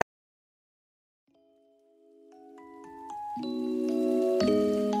It's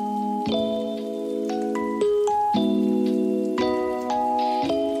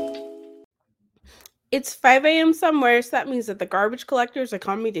 5 a.m. somewhere, so that means that the garbage collectors are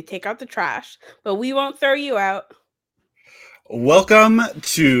coming to take out the trash. But we won't throw you out. Welcome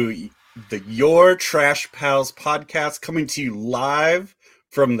to the Your Trash Pals podcast, coming to you live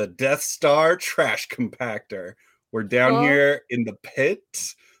from the Death Star Trash Compactor. We're down here in the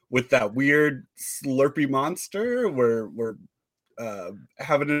pit with that weird Slurpee monster. We're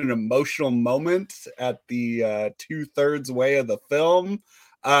having an emotional moment at the 2/3 way of the film.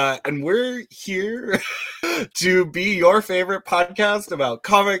 And we're here to be your favorite podcast about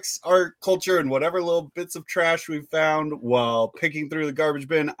comics, art, culture, and whatever little bits of trash we've found while picking through the garbage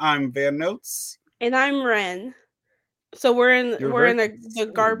bin. I'm Van Notes. And I'm Ren. So we're in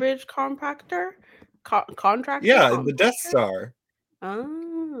the garbage compactor? Contractor? Yeah, the Death Star.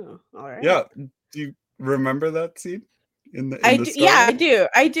 Oh, all right. Yeah. Do you remember that scene? I do.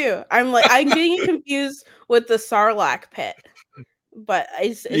 I'm getting confused with the Sarlacc pit. But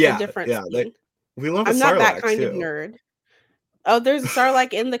it's a different scene. We love I'm a not Sarlacc that kind too. of nerd. Oh, there's a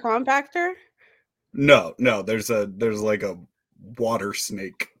Sarlacc in the compactor? No, there's like a water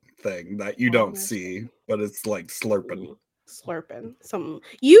snake thing that you don't see, but it's like slurping. Slurping.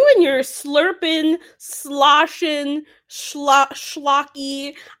 You and your slurping, sloshing,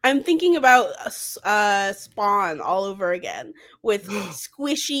 schlocky. I'm thinking about Spawn all over again with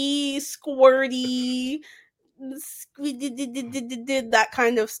squishy, squirty, that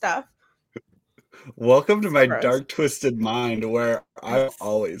kind of stuff. Welcome to my dark, twisted mind where I'm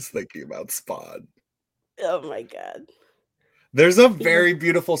always thinking about Spawn. Oh my god. There's a very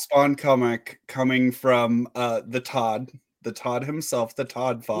beautiful Spawn comic coming from the Todd himself, the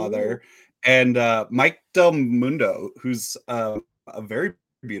Todd father, and Mike Del Mundo, who's a very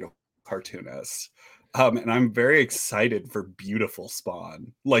beautiful cartoonist. And I'm very excited for beautiful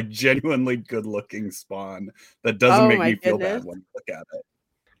Spawn, like genuinely good-looking Spawn that doesn't make me feel bad when you look at it.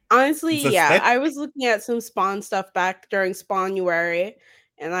 Honestly, yeah, I was looking at some Spawn stuff back during Spawnuary,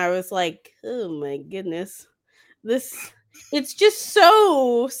 and I was like, oh my goodness, it's just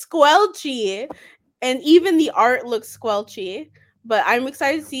so squelchy, and even the art looks squelchy. But I'm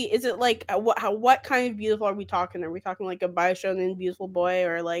excited to see, is it like, what kind of beautiful are we talking? Are we talking like a Bioshonen beautiful boy,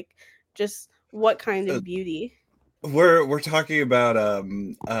 or like just what kind of beauty? We're talking about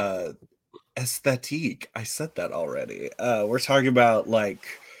aesthetique. I said that already. We're talking about like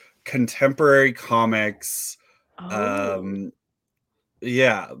contemporary comics.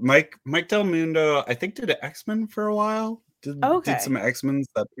 Yeah, Mike Del Mundo, I think, did X-Men for a while. Did some X-Men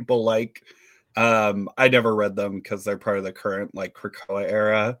that people like. I never read them because they're part of the current like Krakoa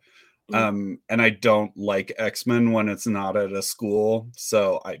era. And I don't like X-Men when it's not at a school,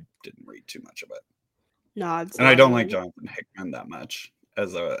 so I didn't read too much of it. And I don't like Jonathan Hickman that much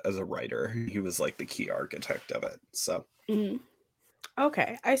as a writer. He was like the key architect of it. So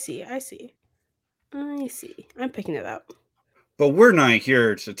okay, I see. I'm picking it up. But we're not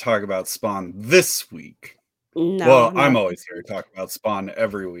here to talk about Spawn this week. No, I'm always here to talk about Spawn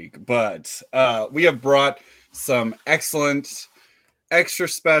every week. But we have brought some excellent, extra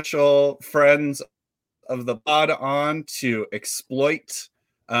special friends of the pod on to exploit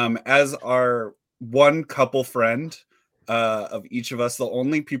as our one couple friend of each of us, the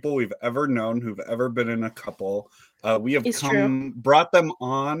only people we've ever known who've ever been in a couple. We have brought them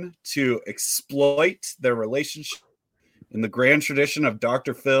on to exploit their relationship in the grand tradition of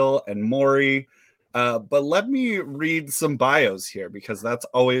Dr. Phil and Maury. But let me read some bios here because that's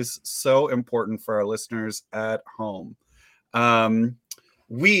always so important for our listeners at home.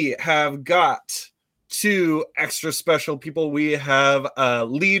 We have got two extra special people. We have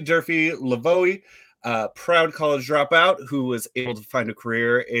Lee Durfey-Lavoie, proud college dropout who was able to find a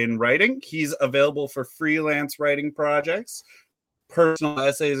career in writing. He's available for freelance writing projects, personal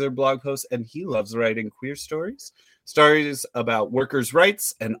essays or blog posts, and he loves writing queer stories about workers'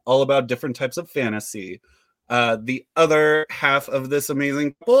 rights, and all about different types of fantasy. The other half of this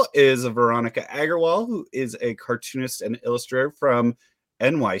amazing couple is Veronica Agarwal, who is a cartoonist and illustrator from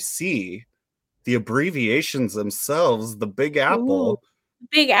NYC. The abbreviations themselves, the Big Apple. Ooh,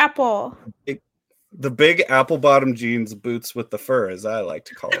 Big Apple. The Big Apple bottom jeans, boots with the fur, as I like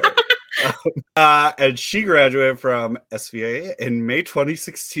to call it. And she graduated from SVA in May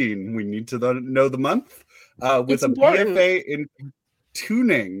 2016. We need to know the month. With a BFA in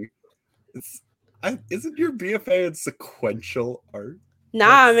tuning. Isn't your BFA in sequential art?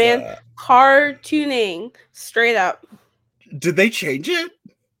 Nah, man. Cartooning. Straight up. Did they change it?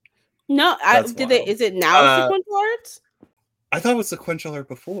 No, is it now sequential arts? I thought it was sequential art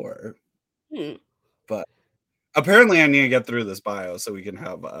before. But Apparently, I need to get through this bio so we can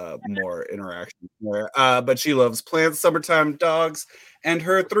have more interaction there. But she loves plants, summertime, dogs, and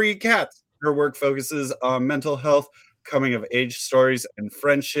her 3 cats. Her work focuses on mental health, coming of age stories, and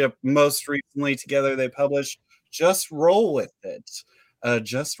friendship. Most recently, together they published Just Roll With It.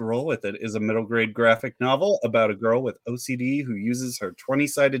 Just Roll With It is a middle grade graphic novel about a girl with OCD who uses her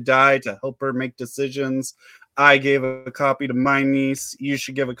 20-sided die to help her make decisions. I gave a copy to my niece. You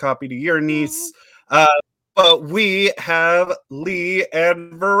should give a copy to your niece. But we have Lee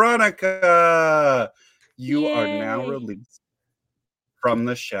and Veronica. You are now released from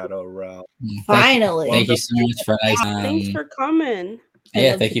the Shadow Realm. Finally. Thank you so much for thanks for coming.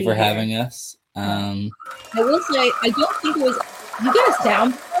 Yeah, thank you for having us. I will say, I don't think it was. You get us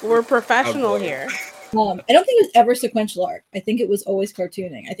down. We're professional here. I don't think it was ever sequential art. I think it was always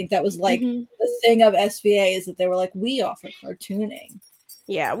cartooning. I think that was like the thing of SVA is that they were like, we offer cartooning.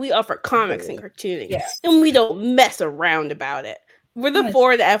 Yeah, we offer comics and cartooning, and we don't mess around about it. We're the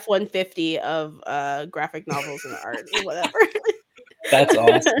Ford F-150 of graphic novels and art, or whatever. That's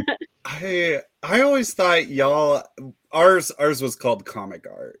awesome. I always thought y'all ours was called comic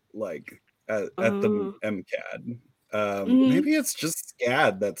art, like at the MCAD. Maybe it's just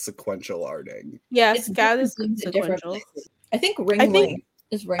SCAD that's sequential arting. Yeah, SCAD is sequential. I think Ringling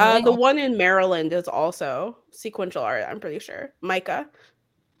is Ringling. The one in Maryland is also sequential art, I'm pretty sure. Micah.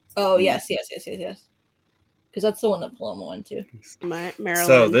 Oh, yes. Because that's the one that Paloma went to. Maryland.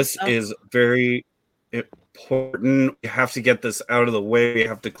 So this is very important. We have to get this out of the way. We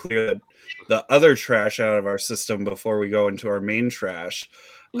have to clear the other trash out of our system before we go into our main trash.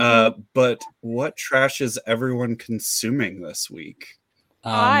 But what trash is everyone consuming this week?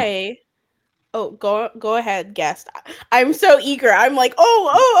 Go ahead, guest. I'm so eager. I'm like,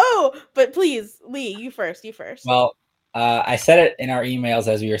 oh, but please, Lee, you first. Well, I said it in our emails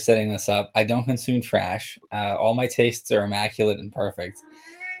as we were setting this up. I don't consume trash. All my tastes are immaculate and perfect.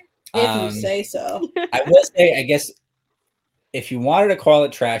 If you say so. I will say, I guess, if you wanted to call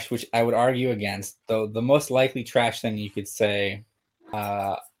it trash, which I would argue against, though the most likely trash thing you could say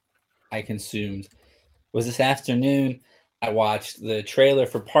I consumed was this afternoon. I watched the trailer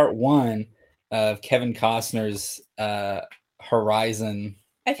for part 1 of Kevin Costner's Horizon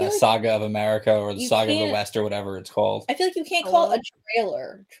Saga of America, or the Saga of the West, or whatever it's called. I feel like you can't call a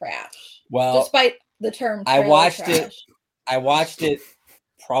trailer trash. Well, despite the term I watched it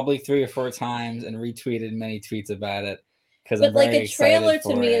probably 3 or 4 times and retweeted many tweets about it because I'm very like a trailer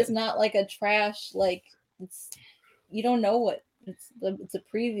excited to me for it. is not like a trash. Like you don't know what it's a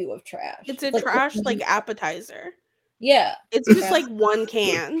preview of trash. It's a trash like appetizer. Yeah, it's just like one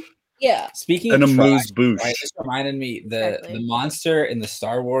can. Yeah. Speaking and of a trash, boosh. Right, this reminded me the monster in the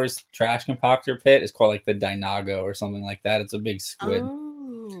Star Wars trash compactor pit is called like the Dinago or something like that. It's a big squid.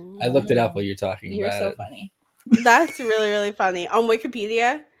 Oh. I looked it up while you're talking You're about so it. funny. That's really, really funny. On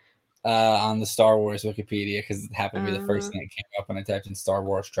Wikipedia? On the Star Wars Wikipedia, because it happened to be the first thing that came up when I typed in Star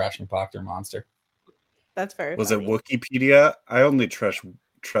Wars trash compactor monster. That's very Was funny. it Wikipedia? I only trust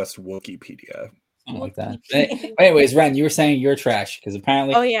Wikipedia. Something like that. Anyways, Ren, you were saying you're trash because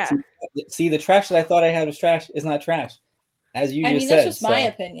apparently. Oh yeah. See, the trash that I thought I had was trash is not trash, as you just said. That's just my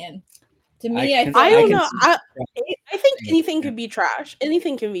opinion. To me, I don't know. I think anything could be trash.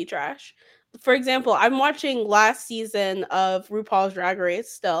 Anything can be trash. For example, I'm watching last season of RuPaul's Drag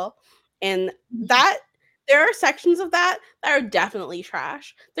Race still, and that there are sections of that are definitely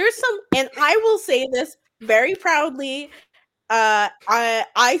trash. There's some, and I will say this very proudly.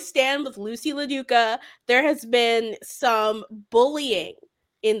 I stand with Lucy LaDuca. There has been some bullying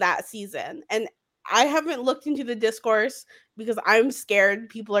in that season, and I haven't looked into the discourse because I'm scared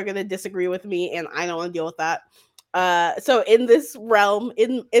people are going to disagree with me, and I don't want to deal with that. So in this realm,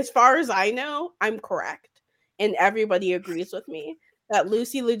 as far as I know, I'm correct, and everybody agrees with me that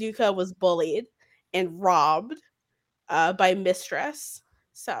Lucy LaDuca was bullied and robbed by Mistress.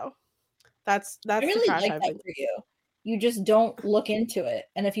 So that's I really the trash like I've that been. for you. You just don't look into it,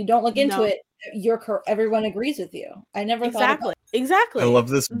 and if you don't look into it, everyone agrees with you. I never thought about exactly. I love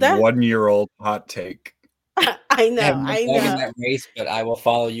this 1-year-old hot take. I know. I know. In that race, but I will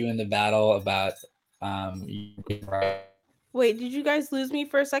follow you in the battle about. Wait, did you guys lose me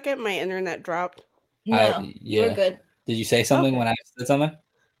for a second? My internet dropped. No, you're good. Did you say something when I said something?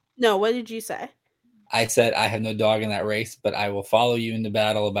 No, what did you say? I said I have no dog in that race, but I will follow you in the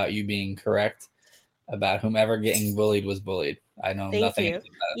battle about you being correct about whomever getting bullied was bullied. I know nothing.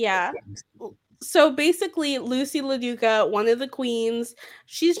 Yeah. So basically, Lucy LaDuca, one of the queens,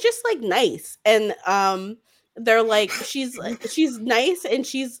 she's just like nice, and they're like she's nice and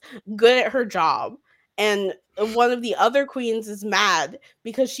she's good at her job, and one of the other queens is mad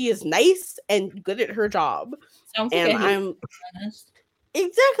because she is nice and good at her job. Sounds and like I'm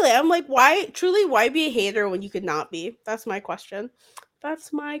exactly. I'm like, why be a hater when you could not be? That's my question. But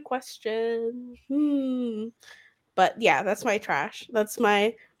yeah, that's my trash. That's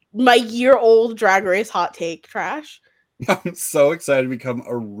my year-old Drag Race hot take trash. I'm so excited to become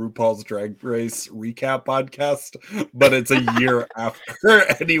a RuPaul's Drag Race recap podcast, but it's a year after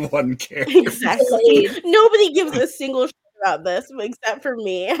anyone cares. Exactly. Nobody gives a single shit about this except for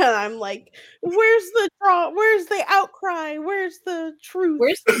me. And I'm like, where's the outcry? Where's the truth?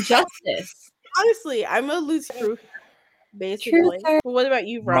 Where's the justice? Honestly, I'm a loose truth, basically. What about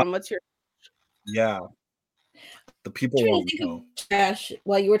you, Ron? What's your... Yeah. The people want to know. Trash.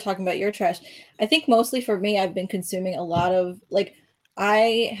 While you were talking about your trash, I think mostly for me, I've been consuming a lot of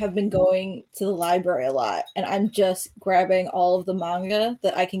I have been going to the library a lot, and I'm just grabbing all of the manga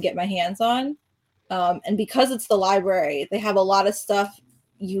that I can get my hands on. And because it's the library, they have a lot of stuff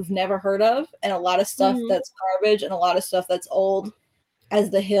you've never heard of, and a lot of stuff that's garbage, and a lot of stuff that's old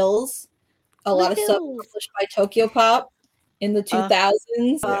as the hills. A lot of stuff published by Tokyo Pop in the 2000s.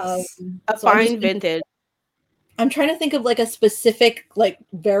 Yes. A fine vintage. I'm trying to think of a specific,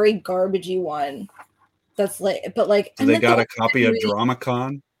 very garbagey one. That's So they got a copy of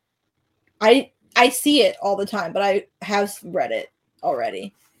DramaCon? I see it all the time, but I have read it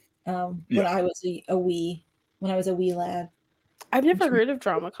already. When I was a wee lad. I've never heard of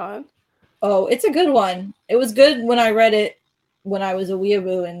DramaCon. Oh, it's a good one. It was good when I read it when I was a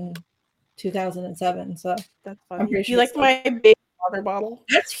weeaboo in 2007. So that's funny. Do you like my big water bottle?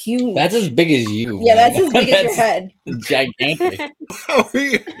 That's huge. That's as big as you. Yeah, that's as big as your head. Gigantic. How do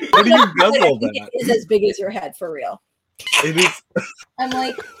you guzzle that? It is as big as your head, for real. It is. I'm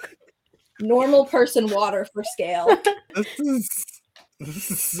like normal person water for scale.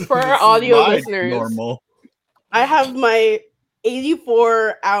 This is for our audio listeners. Normal. I have my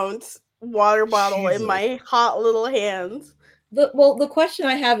 84-ounce water bottle in my hot little hands. The question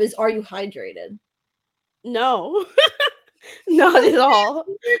I have is, are you hydrated? No. Not at all.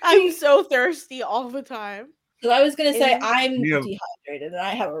 I'm so thirsty all the time. So I was gonna say I'm dehydrated and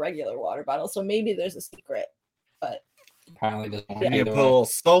I have a regular water bottle, so maybe there's a secret. But apparently there's you put a little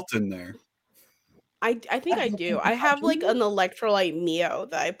salt in there. I think I do. I have an electrolyte Mio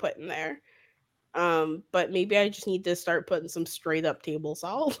that I put in there. But maybe I just need to start putting some straight up table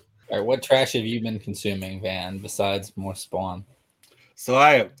salt. All right, what trash have you been consuming, Van, besides more Spawn? So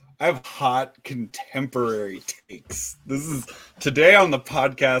I have hot contemporary takes. This is today on the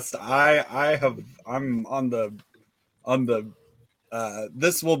podcast. I'm on the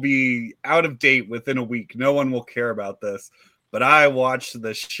this will be out of date within a week. No one will care about this, but I watched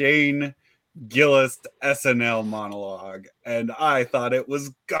the Shane Gillis SNL monologue and I thought it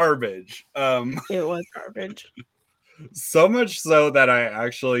was garbage. It was garbage. So much so that I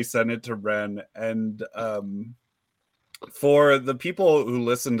actually sent it to Ren, and for the people who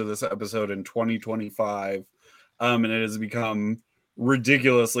listen to this episode in 2025, and it has become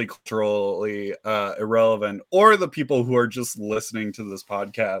ridiculously culturally irrelevant, or the people who are just listening to this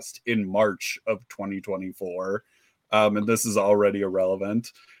podcast in March of 2024, and this is already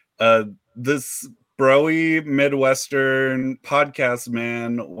irrelevant. This broy Midwestern podcast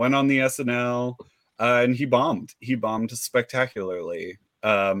man went on the SNL and he bombed. He bombed spectacularly,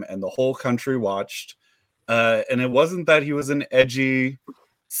 and the whole country watched. And it wasn't that he was an edgy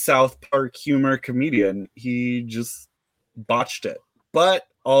South Park humor comedian. He just botched it. But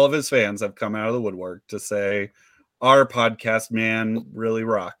all of his fans have come out of the woodwork to say, our podcast man really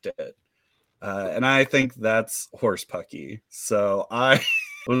rocked it. And I think that's horsepucky. So I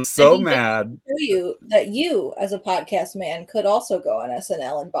was so mad. You that you, as a podcast man, could also go on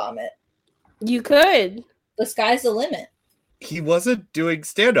SNL and bomb it. You could. The sky's the limit. He wasn't doing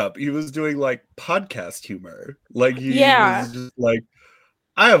stand-up. He was doing podcast humor. Was just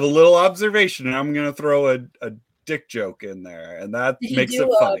I have a little observation and I'm gonna throw a dick joke in there, and that makes it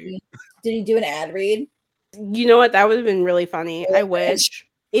funny. Did he do an ad read? You know what? That would have been really funny. I wish.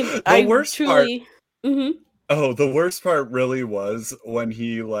 If the worst truly... part. Mm-hmm. Oh, the worst part really was when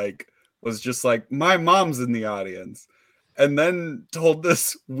he was just my mom's in the audience. And then told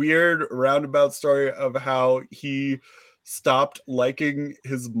this weird roundabout story of how he stopped liking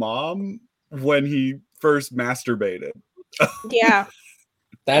his mom when he first masturbated. Yeah.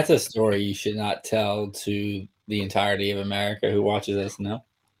 That's a story you should not tell to the entirety of America who watches us now.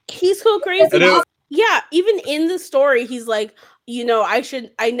 He's so crazy. Yeah, even in the story, he's like,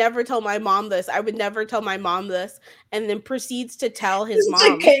 I never tell my mom this. I would never tell my mom this. And then proceeds to tell his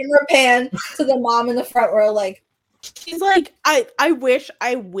mom. Camera pan to the mom in the front row, she's like, I wish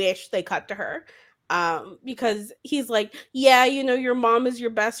they cut to her. Because he's like, yeah, you know, your mom is your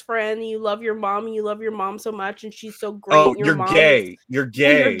best friend, and you love your mom, and you love your mom so much, and she's so great. Oh, you're gay. You're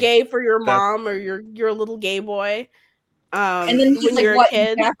gay. You're gay for your mom, or you're a little gay boy. And then he's when like, you're what, a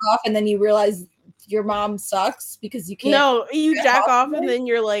kid, you jack off, and then you realize your mom sucks because you can't. No, you jack off, and then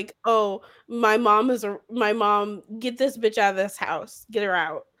you're like, oh, my mom, get this bitch out of this house, get her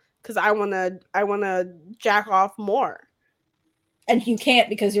out, because I wanna jack off more. And you can't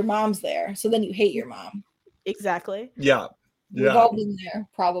because your mom's there. So then you hate your mom. Exactly. Yeah. We've all been there,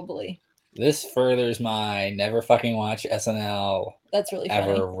 probably. This furthers my never fucking watch SNL. That's really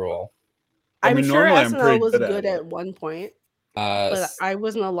ever funny. rule. I'm sure SNL was good at one point, but I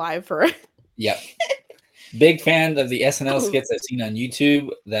wasn't alive for it. Yep. Big fan of the SNL skits I've seen on YouTube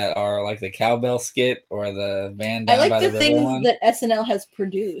that are like the cowbell skit or the van down I like by the things one. that SNL has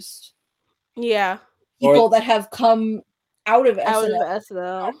produced. Yeah. People that have come out of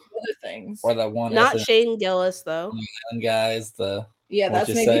SNL. Other things. Or the one Not SNL, Shane Gillis though. Guys, that's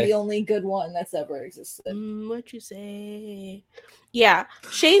maybe the only good one that's ever existed. What you say? Yeah,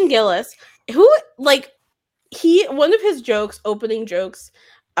 Shane Gillis, who one of his opening jokes,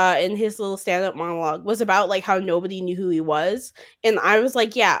 in his little stand-up monologue was about like how nobody knew who he was, and I was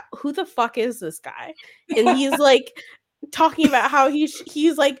like, yeah, who the fuck is this guy? And he's like talking about how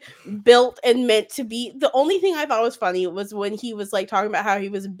he's like built and meant to be. The only thing I thought was funny was when he was like talking about how he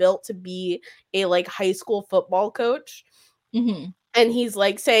was built to be a like high school football coach. Mm-hmm. And he's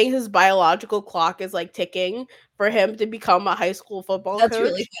like saying his biological clock is like ticking for him to become a high school football coach. That's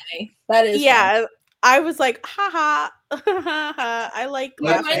really funny. That is funny. I was like, haha. I like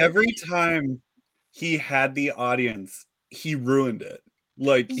laughing. Every time he had the audience, he ruined it.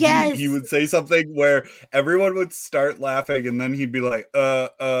 Like he would say something where everyone would start laughing, and then he'd be like,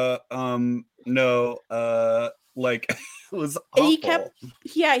 no, like it was awful. And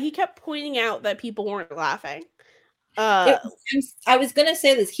he kept pointing out that people weren't laughing. I was gonna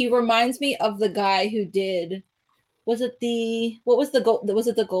say this. He reminds me of the guy who did. Was it the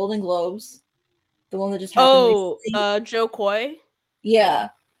Golden Globes? The one that just happened. Joe Coy. Yeah,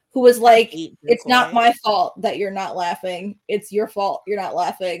 who was like, it's not my fault that you're not laughing. It's your fault you're not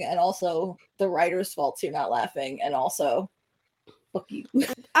laughing, and also the writer's fault you're not laughing, and also, fuck you.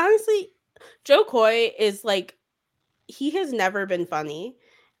 Honestly, Joe Coy is like, he has never been funny.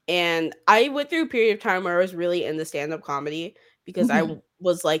 And I went through a period of time where I was really into stand-up comedy because I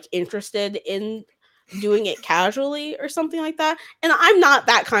was like interested in doing it casually or something like that. And I'm not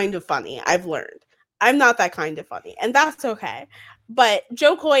that kind of funny. I've learned I'm not that kind of funny, and that's okay. But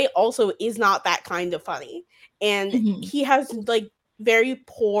Joe Coy also is not that kind of funny, and he has like very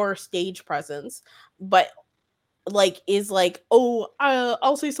poor stage presence, but like is like, oh,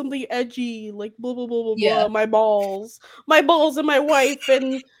 I'll say something edgy, like blah blah blah blah blah. My balls, and my wife,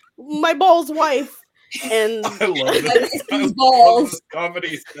 and my balls' wife, and I love this. Balls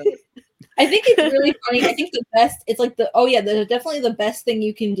comedy. I think it's really funny. I think the best, it's like definitely the best thing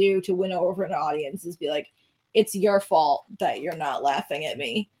you can do to win over an audience is be like, it's your fault that you're not laughing at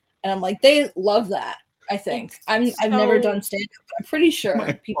me. And I'm like, they love that. I think I've never done stand-up, but I'm pretty sure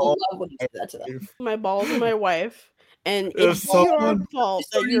people love when you say that to them. My balls and my wife, and it's your fault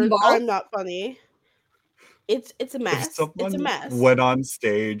that I'm not funny. It's a mess. It's a mess. Went on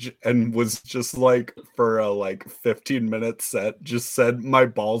stage and was just like, for a like 15-minute set, just said my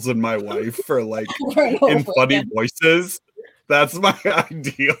balls and my wife for like in funny voices. That's my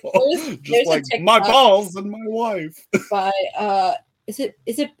ideal. Just like my balls and my wife. By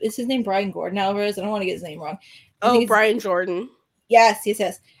is his name Brian Gordon Alvarez? I don't want to get his name wrong. Brian Jordan. Yes.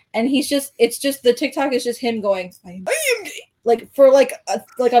 And it's just the TikTok is just him going, I am gay. Like for like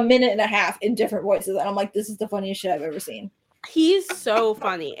a minute and a half in different voices, and I'm like, this is the funniest shit I've ever seen. He's so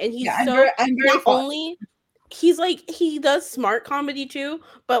funny, and he's not only he's like, he does smart comedy too,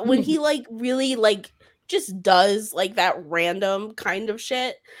 but when he like really like just does like that random kind of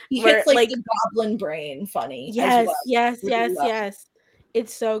shit, he hits like the goblin brain funny. Yes, as well. yes.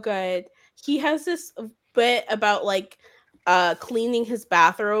 It's so good. He has this bit about like cleaning his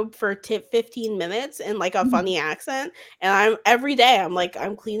bathrobe for 15 minutes in like a funny accent, and every day I'm like,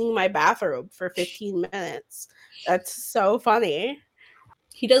 I'm cleaning my bathrobe for 15 minutes. That's so funny.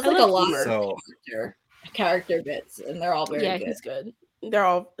 He does like a lot of character bits, and they're all very good. He's good. They're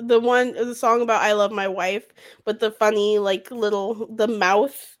all the song about I love my wife, but the funny like the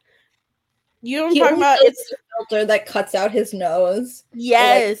mouth. You know what I'm talking about? It's the filter that cuts out his nose.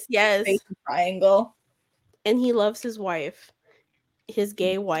 Yes, face triangle. And he loves his wife, his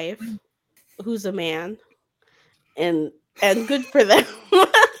gay wife, who's a man, and good for them.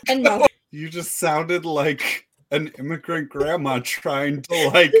 And no. You just sounded like an immigrant grandma trying to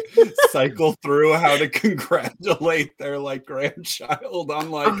like cycle through how to congratulate their like grandchild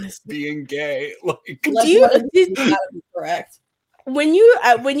on like being gay. Like, do you correct? When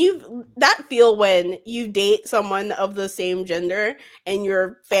you that feel when you date someone of the same gender and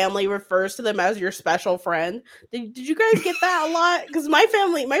your family refers to them as your special friend? Did you guys get that a lot? Because my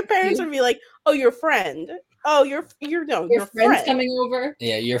parents would be like, "Oh, your friend. Oh, your friend's friend coming over."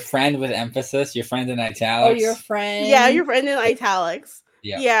 Yeah, your friend with emphasis. Your friend in italics. Oh, your friend. Yeah, your friend in italics.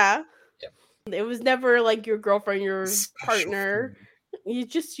 Yep. Yeah. Yep. It was never like your girlfriend, your special partner. friend. You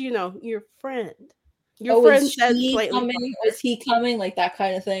just your friend. Your friend said slightly. Is he coming? Like that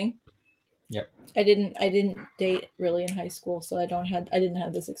kind of thing. Yep. I didn't date really in high school, so I didn't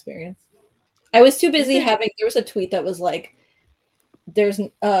have this experience. I was too busy having. There was a tweet that was like, "There's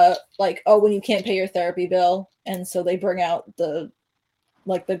like, oh, when you can't pay your therapy bill," and so they bring out the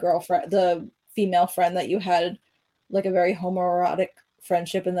girlfriend, the female friend that you had like a very homoerotic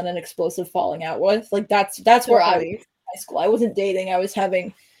friendship and then an explosive falling out with. Like that's where I was in high school. I wasn't dating. I was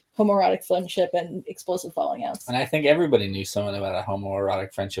having homoerotic friendship and explosive falling outs. And I think everybody knew someone about a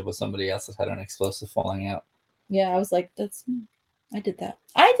homoerotic friendship with somebody else that had an explosive falling out. Yeah, I was like, I did that.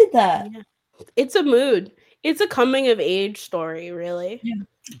 Yeah. It's a mood. It's a coming of age story, really. Yeah,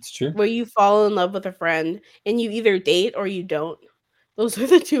 it's true. Where you fall in love with a friend and you either date or you don't. Those are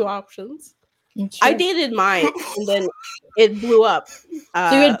the two options. I dated mine and then it blew up. So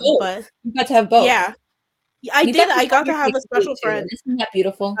you had both. But you got to have both. Yeah. I did. I got to have a special friend. Isn't that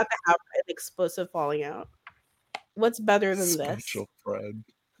beautiful? I got to have an explosive falling out. What's better than this? Special friend.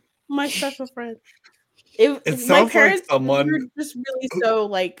 My special friend. It my sounds parents like someone were just really so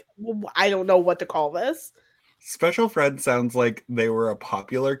like, I don't know what to call this. Special friend sounds like they were a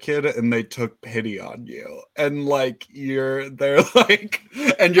popular kid and they took pity on you. And like they're like,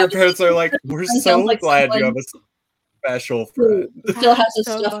 and your parents are like, we're so like glad you have a special friend. Who still has a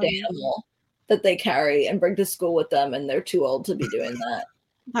stuffed animal that they carry and bring to school with them, and they're too old to be doing that.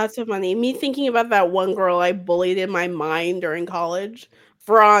 That's so funny. Me thinking about that one girl I bullied in my mind during college.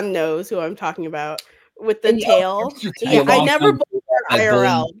 Veron knows who I'm talking about with the tail. Yeah, I never bullied her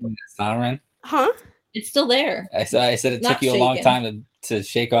IRL. Huh? It's still there. I said it took you a long time to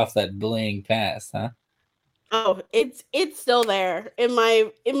shake off that bullying past, huh? Oh, it's still there in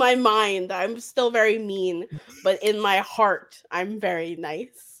my mind. I'm still very mean, but in my heart, I'm very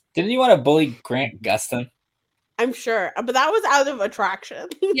nice. Didn't you want to bully Grant Gustin? I'm sure, but that was out of attraction.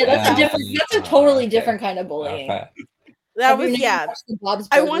 Yeah, that's a totally different kind of bullying. Okay. That was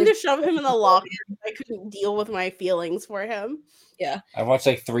I wanted to shove him in the locker. I couldn't deal with my feelings for him. Yeah, I watched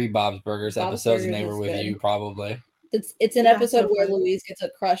like 3 Bob's Burgers episodes, and they were with you probably. It's an episode where Louise gets a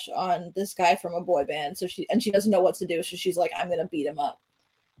crush on this guy from a boy band, so she doesn't know what to do, so she's like, I'm gonna beat him up.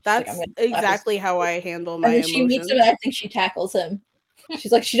 That's exactly how I handle my emotions. She meets him, and I think she tackles him.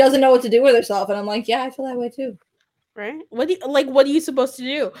 She's like, she doesn't know what to do with herself, and I'm like, yeah, I feel that way too. Right? What are you supposed to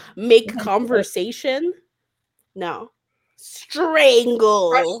do? Make conversation? No.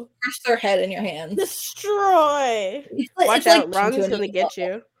 Strangle. Crush their head in your hands. Destroy. Watch out, Ron's gonna get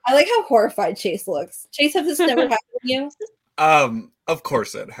you. I like how horrified Chase looks. Chase, has this never happened to you? Of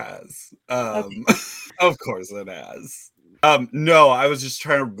course it has. Of course it has. No, I was just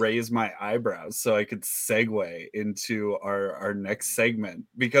trying to raise my eyebrows so I could segue into our next segment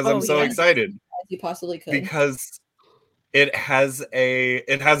because I'm so excited. As you possibly could. Because it has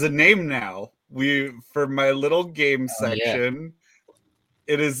a name now. For my little game section,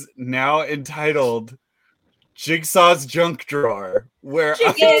 it is now entitled Jigsaw's Junk Drawer, where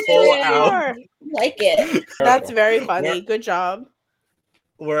I pull out. Like it. That's very funny. Good job.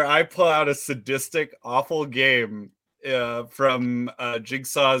 Where I pull out a sadistic, awful game from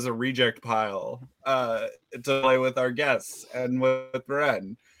Jigsaw's reject pile to play with our guests and with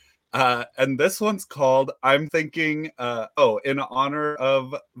Ren. And this one's called I'm Thinking, in honor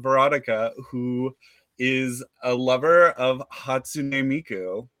of Veronica, who is a lover of Hatsune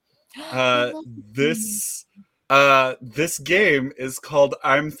Miku. This game is called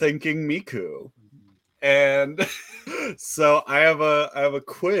I'm Thinking Miku. And so I have a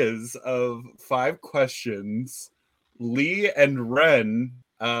quiz of 5 questions. Lee and Ren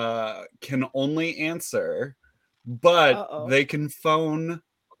can only answer, but they can phone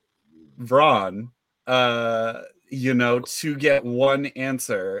Vron, to get one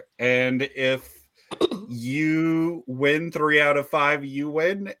answer. And if you win 3 out of 5, you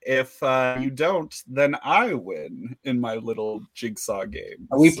win. If you don't, then I win in my little jigsaw game.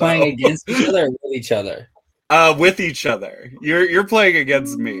 Are we playing against each other or with each other? With each other. You're playing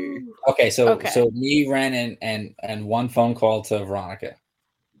against me. Okay, so me, Ren, and one phone call to Veronica.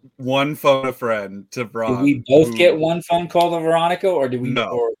 one phone a friend to Veronica. Do we both get one phone call to Veronica, or do we? No.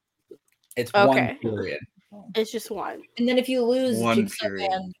 Or it's one period. It's just one. And then if you lose, Jigsaw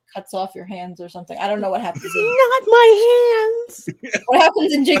Man cuts off your hands or something. I don't know what happens. Not my hands. What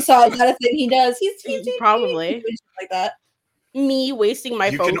happens in Jigsaw? Is that a thing he does? He's probably like that. Me wasting my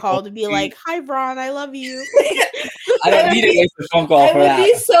phone call to be like, "Hi, Vron, I love you." I don't need to waste a phone call for that. I would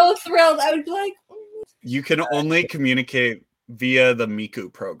be so thrilled. I would be like, you can only communicate via the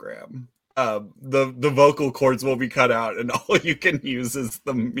Miku program. The vocal cords will be cut out, and all you can use is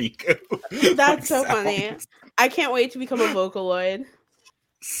the Miku. That's so funny. I can't wait to become a Vocaloid.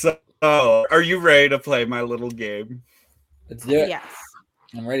 So, are you ready to play my little game? Let's do it. Yes.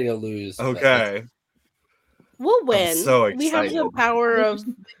 I'm ready to lose. Okay. We'll win. I'm so excited. We have the power of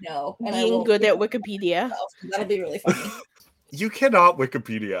being good at Wikipedia. That'll be really funny. You cannot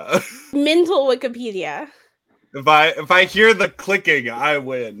Wikipedia. Mental Wikipedia. If I hear the clicking, I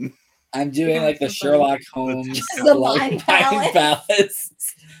win. I'm doing like the Sherlock Holmes the mind palace.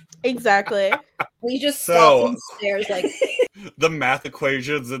 Exactly. We just stop on stairs like the math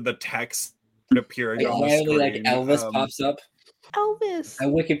equations and the text appearing on the screen. Like Elvis pops up. Elvis.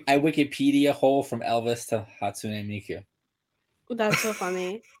 I Wikipedia hole from Elvis to Hatsune Miku. That's so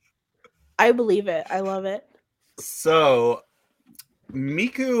funny. I believe it. I love it. So,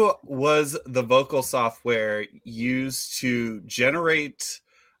 Miku was the vocal software used to generate,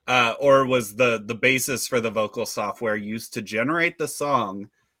 or was the basis for the vocal software used to generate the song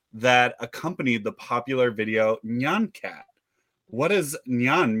that accompanied the popular video Nyan Cat. What does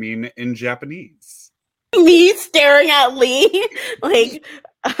Nyan mean in Japanese? Me staring at Lee, like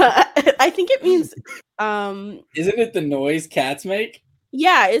I think it means. Isn't it the noise cats make?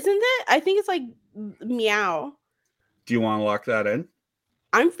 Yeah, isn't it? I think it's like meow. Do you want to lock that in?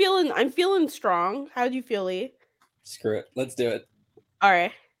 I'm feeling strong. How do you feel, Lee? Screw it. Let's do it. All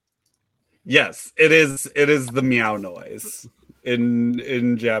right. Yes, it is the meow noise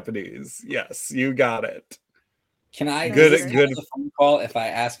in Japanese. Yes, you got it. Can I good a phone call if I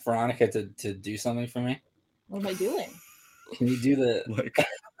ask Veronica to do something for me? What am I doing? Can you do the like?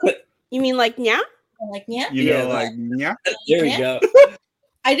 You mean like nya? Like nya? You know, like nya? There we go.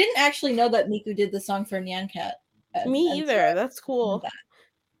 I didn't actually know that Miku did the song for Nyan Cat. Me either. That's cool.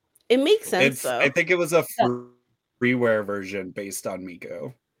 It makes sense though. I think it was a freeware version based on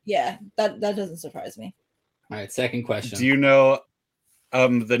Miku. Yeah, that doesn't surprise me. All right, second question. Do you know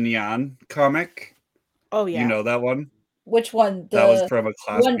the Neon comic? Oh yeah. You know that one? Which one? That was from a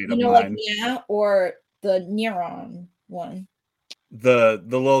classmate of mine. Like yeah, or the Neuron one? The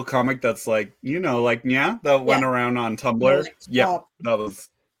little comic that's like, like that went around on Tumblr. Yeah,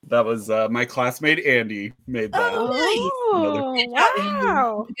 that was my classmate Andy made that. Oh,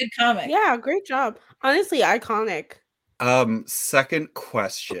 wow. Good comic. Yeah, great job. Honestly, iconic. Second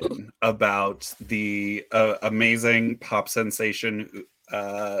question about the amazing pop sensation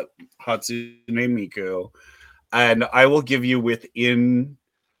Hatsune Miku, and I will give you within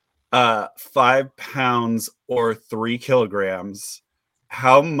 5 pounds or 3 kilograms.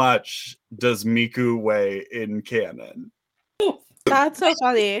 How much does Miku weigh in canon? That's so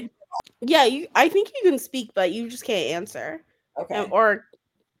funny. Yeah, I think you can speak, but you just can't answer. Okay. Or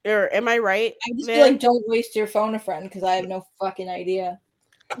am I right? I just feel like don't waste your phone a friend because I have no fucking idea.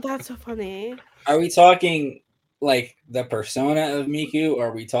 That's so funny. Are we talking like the persona of Miku, or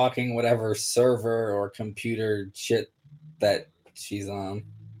are we talking whatever server or computer shit that she's on?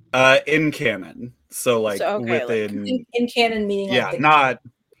 In canon. So within in canon meaning not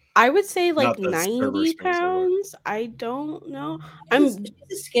I would say like 90 pounds. I don't know. She's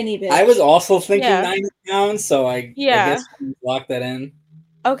a skinny bitch. I was also thinking 90 pounds, so I guess we lock that in.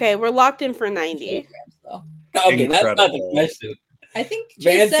 Okay, we're locked in for 90. Okay, that's not the question. I think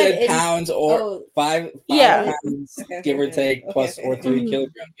Van said pounds or 5 pounds, give or take, plus or 3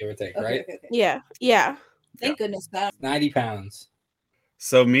 kilograms, give or take, right? Yeah. Thank goodness that 90 pounds.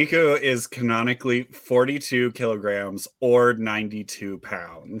 So Miku is canonically 42 kilograms or 92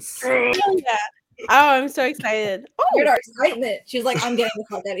 pounds. Oh, I'm so excited. Heard our excitement. She was like, I'm getting the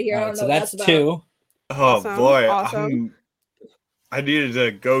fuck out of here. I don't know so that's about. 2. Oh, awesome. Boy. Awesome. I needed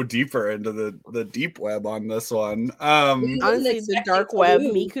to go deeper into the deep web on this one. Honestly, the dark web,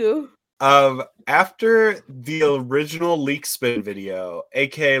 Miku. After the original Leak Spin video,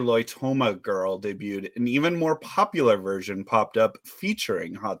 aka Loitoma Girl debuted, an even more popular version popped up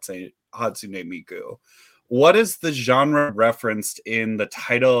featuring Hatsune Miku. What is the genre referenced in the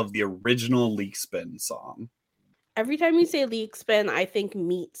title of the original Leak Spin song? Every time you say Leak Spin, I think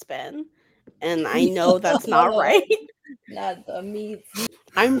Meat Spin. And I know that's not right. Not the meat.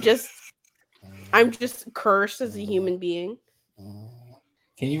 I'm just cursed as a human being.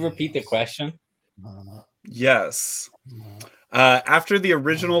 Can you repeat the question? Yes. After the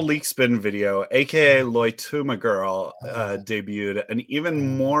original Leak Spin video, aka Loituma Girl, debuted, an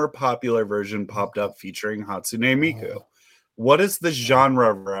even more popular version popped up featuring Hatsune Miku. What is the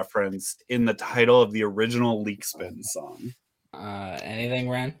genre referenced in the title of the original Leak Spin song? Anything,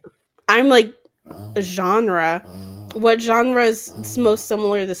 Ren? I'm like a genre. What genre is most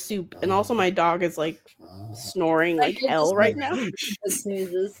similar to soup? And also my dog is like snoring like hell right now.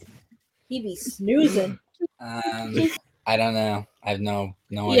 Snoozes. He be snoozing. I don't know. I have no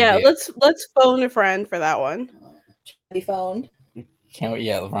yeah, idea. let's phone a friend for that one. Be phoned. Can't we?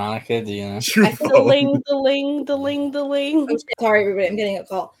 Yeah, Veronica, do you know? The ling. I'm sorry, everybody. I'm getting a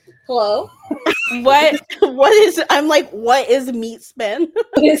call. Hello. What is? I'm like, what is meat spin?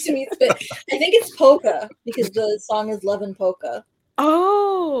 What is meat spin? I think it's polka because the song is Love and Polka.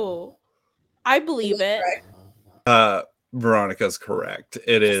 Oh, I believe it. Veronica's correct.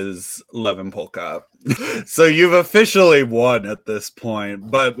 It is Love and Polka. So you've officially won at this point,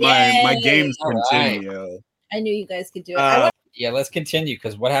 but my games continue. Right. I knew you guys could do it. Yeah, let's continue,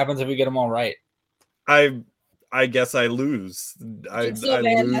 because what happens if we get them all right? I guess I lose. Jigsaw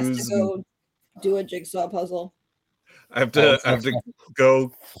Man has to go do a jigsaw puzzle. I have to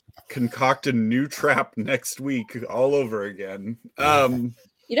go concoct a new trap next week all over again.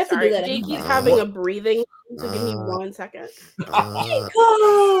 You'd have to do that. Jakey's having a breathing, so give me 1 second.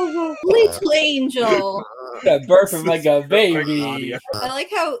 Oh, little angel. That burping like a baby. I like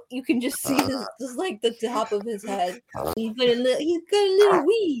how you can just see just like the top of his head. He's got a little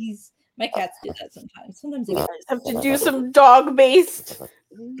wheeze. My cats do that sometimes. Sometimes they have to do some dog-based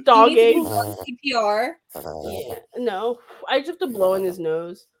dogging. CPR. Yeah. No, I just have to blow in his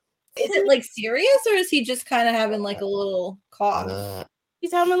nose. Is it like serious, or is he just kind of having like a little cough?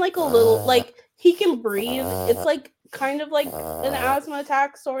 He's having like a little, like he can breathe. It's like kind of like an asthma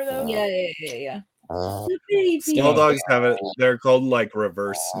attack, sort of. Yeah. Small dogs have it. They're called like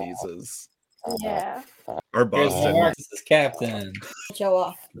reverse sneezes. Yeah. Or Boston. This is Captain. Show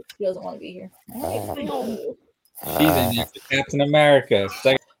off. He doesn't want to be here. She's in Captain America.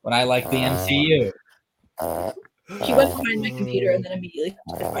 When I like the MCU. She went behind my computer and then immediately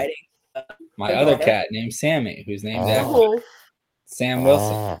started fighting. My other cat named Sammy, who's named after Sam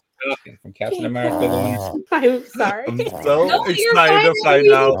Wilson from Captain America. I'm sorry. I'm so excited to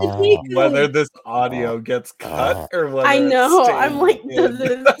find out whether this audio gets cut or whether I know. I'm like, does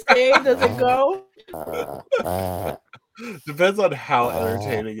it stay? Does it go? Depends on how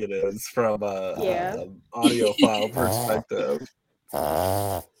entertaining it is from an audiophile perspective.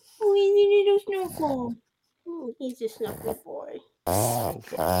 We need a little snuffle. Oh, he's a snuffle boy. On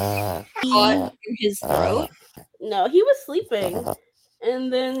his throat? No, he was sleeping.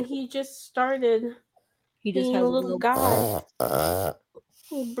 And then he just started. He just has a little guy.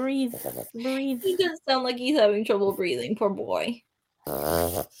 Breathe. He doesn't sound like he's having trouble breathing. Poor boy.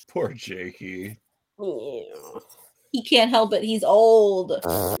 Poor Jakey. Yeah. He can't help it. He's old.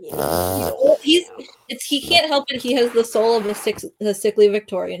 Yeah. He can't help it. He has the soul of a sickly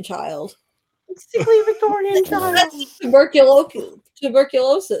Victorian child. Sickly Victorian child. That's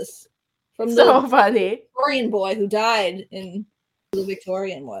tuberculosis. From the funny. Victorian boy who died in the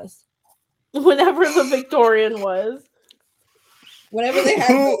Victorian was. Whatever the Victorian was. Whenever they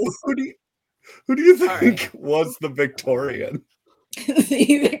had who do you think was the Victorian?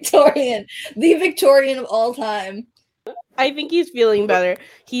 The Victorian of all time. I think he's feeling better.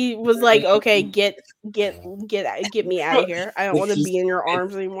 He was like, "Okay, get me out of here. I don't want to be in your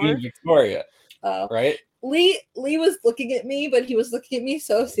arms anymore." Victoria, right? Lee was looking at me, but he was looking at me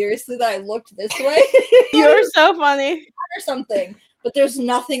so seriously that I looked this way. You're so funny. Or something, but there's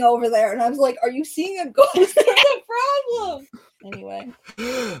nothing over there, and I was like, "Are you seeing a ghost? That's a problem." Anyway,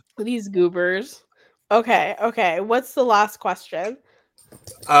 these goobers. Okay. What's the last question?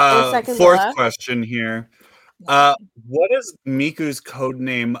 Fourth question here. What does Miku's code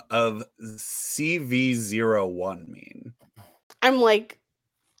name of CV01 mean? I'm like,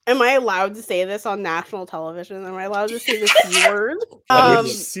 am I allowed to say this on national television? Am I allowed to say the C word?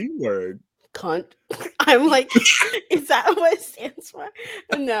 Which C word? Cunt. I'm like, is that what it stands for?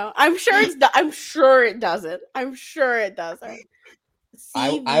 No, I'm sure it doesn't. I'm sure it doesn't.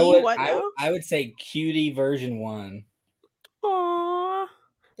 I would say cutie version 1. Aww.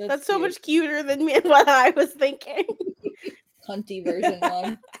 That's so much cuter than me and what I was thinking. Cunty version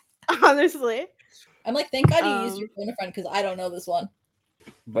 1. Honestly. I'm like, thank God you used your phone a friend because I don't know this one.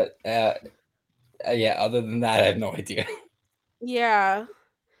 But yeah, other than that, I have no idea. Yeah.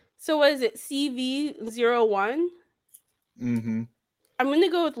 So what is it? CV01? Mm-hmm. I'm gonna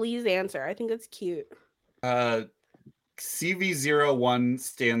go with Lee's answer. I think that's cute. CV01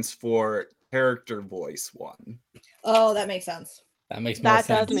 stands for character voice 1. Oh, that makes sense. That makes more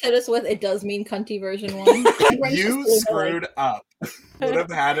sense. Hit us with it does mean cunty version 1. You screwed up. Would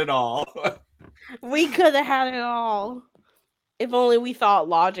have had it all. We could have had it all. If only we thought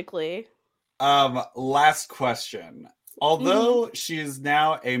logically. Last question. Although she is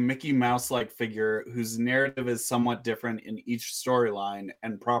now a Mickey Mouse-like figure whose narrative is somewhat different in each storyline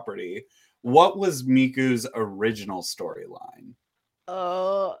and property, what was Miku's original storyline?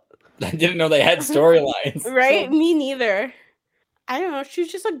 I didn't know they had storylines. Right? So, me neither. I don't know.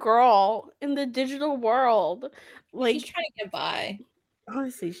 She's just a girl in the digital world. Like, she's trying to get by.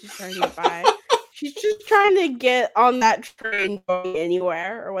 Honestly, she's trying to get by. She's just trying to get on that train going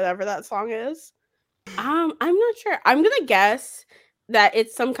anywhere or whatever that song is. I'm not sure. I'm gonna guess that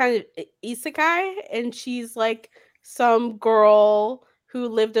it's some kind of isekai, and she's like some girl who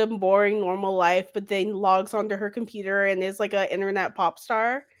lived a boring normal life, but then logs onto her computer and is like an internet pop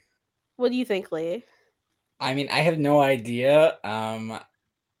star. What do you think, Lee? I mean, I have no idea.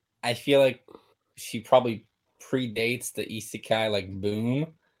 I feel like she probably predates the isekai like boom.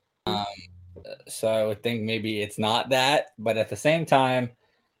 So I would think maybe it's not that, but at the same time,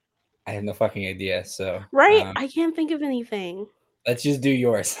 I have no fucking idea. So right, I can't think of anything. Let's just do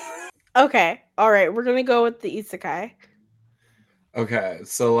yours. Okay, all right, we're gonna go with the isekai. Okay,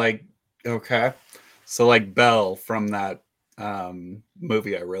 so like Belle from that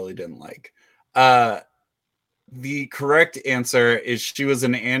movie I really didn't like. The correct answer is she was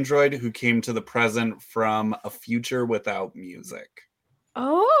an android who came to the present from a future without music.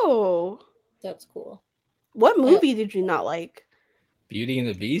 Oh, that's cool. What movie did you not like? Beauty and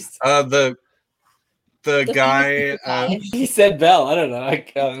the Beast? The guy he said Belle. I don't know.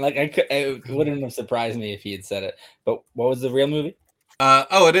 It wouldn't have surprised me if he had said it. But what was the real movie?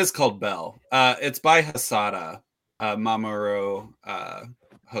 It is called Belle. It's by Hosada, Mamoru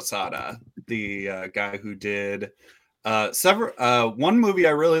Hosada, the guy who did one movie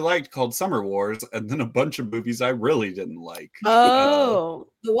I really liked called Summer Wars, and then a bunch of movies I really didn't like. Oh,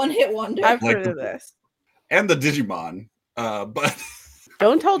 the one-hit wonder. I've heard of this. And the Digimon, but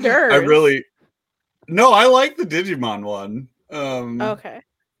don't tell Durf. I like the Digimon one. Okay,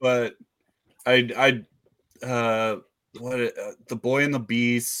 but The Boy and the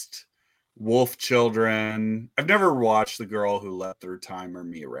Beast, Wolf Children. I've never watched The Girl Who Leapt Through Time or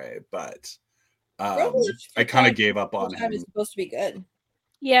Mirai, but I kind of gave up on him. It's supposed to be good.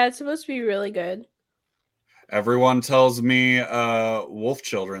 Yeah, it's supposed to be really good. Everyone tells me Wolf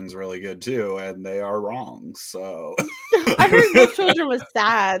Children's really good too, and they are wrong. So I heard Wolf Children was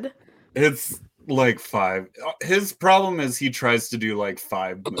sad. It's like 5. His problem is he tries to do like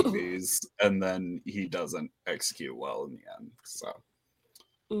 5 movies and then he doesn't execute well in the end. So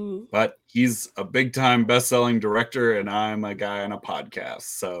but he's a big time best-selling director and I'm a guy on a podcast,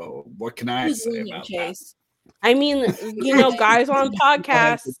 so what can I say about that? I mean, guys on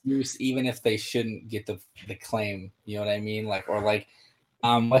podcasts, even if they shouldn't get the claim, you know what I mean?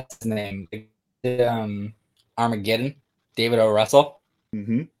 What's his name? Armageddon, David O. Russell.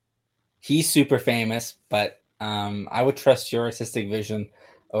 Mm-hmm. He's super famous, but I would trust your artistic vision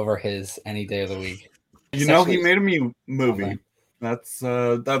over his any day of the week. He made a movie. That's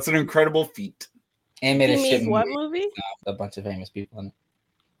an incredible feat. And made what movie? A bunch of famous people in it.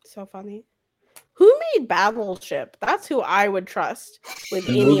 So funny. Who made Battleship? That's who I would trust with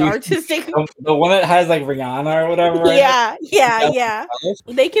any artistic. The one that has like Rihanna or whatever. Right? Yeah.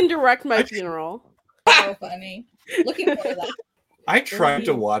 They can direct my funeral. So funny. Looking forward to that. I tried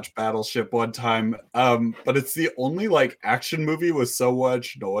to watch Battleship one time, but it's the only like action movie with so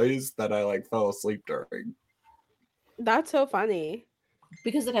much noise that I like fell asleep during. That's so funny.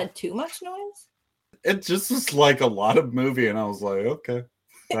 Because it had too much noise? It just was like a lot of movie, and I was like, okay.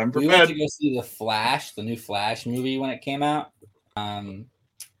 We went to go see the new Flash movie when it came out. And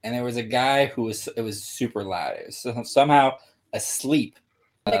there was a guy it was super loud. It was somehow asleep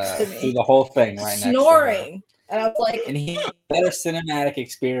through the whole thing right next to him. Snoring. And I was like... And he had a better cinematic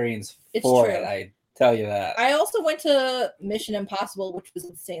experience it, I tell you that. I also went to Mission Impossible, which was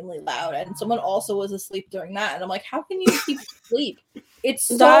insanely loud, and someone also was asleep during that. And I'm like, how can you keep asleep?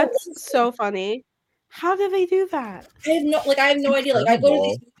 That's so funny. How do they do that? I have no idea. Like I go to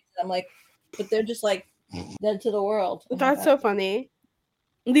these movies and I'm like, but they're just like dead to the world. That's so funny.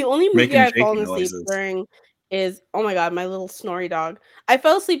 The only movie I've fallen asleep during is, oh my god, my little snory dog. I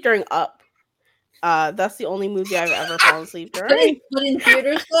fell asleep during Up. That's the only movie I've ever fallen asleep during. But in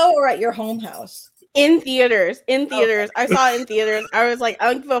theaters though, or at your home house? In theaters. Okay. I saw it in theaters. I was like,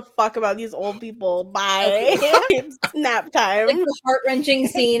 I don't give a fuck about these old people. Bye. It's nap time. Like the heart-wrenching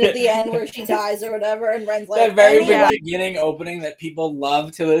scene at the end where she dies or whatever, and Ren's like, that very beginning opening that people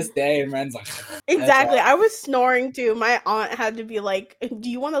love to this day, and Ren's like, exactly. I was snoring too. My aunt had to be like, "Do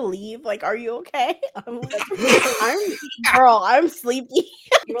you want to leave? Like, are you okay?" I'm like, I'm sleepy.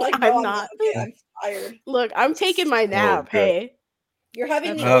 You're like, no, I'm not. Okay, I'm tired. Look, I'm taking my nap. Hey. You're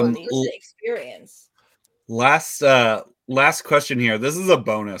having the opposite experience. Last question here. This is a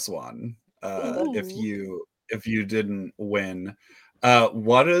bonus one. If you didn't win,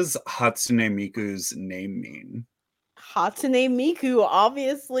 what does Hatsune Miku's name mean? Hatsune Miku,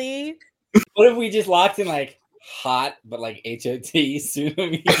 obviously. What if we just locked in like hot, but like HOT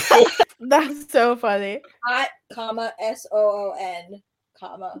soon? That's so funny. Hot, comma SOON,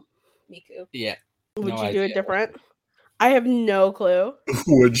 comma Miku. Yeah. Would you do it different? I have no clue.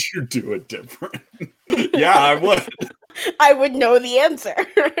 Would you do it different? Yeah, I would. I would know the answer.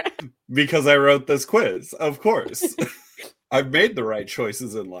 Because I wrote this quiz, of course. I've made the right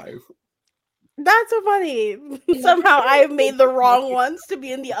choices in life. That's so funny. Somehow I've made the wrong ones to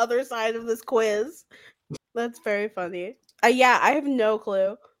be in the other side of this quiz. That's very funny. Yeah, I have no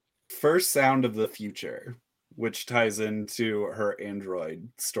clue. First sound of the future, which ties into her Android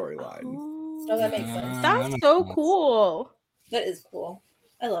storyline. Oh, that makes sense. That's so cool. That is cool.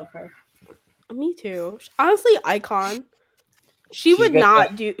 I love her. Me too. Honestly, icon. She would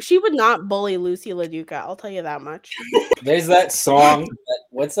not bully Lucy LaDuca, I'll tell you that much. There's that song.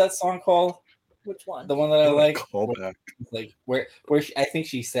 What's that song called? Which one? The one that I like. Callback. Like where I think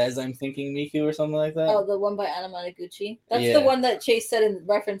she says I'm thinking Miku or something like that. Oh, the one by Anna Managuchi. That's the one that Chase said in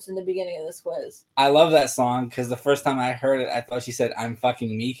reference in the beginning of this quiz. I love that song because the first time I heard it, I thought she said I'm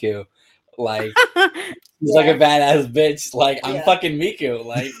fucking Miku. Like she's like a badass bitch. Like I'm fucking Miku.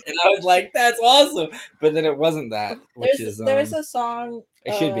 Like, and I was like, that's awesome. But then it wasn't that. There's a song.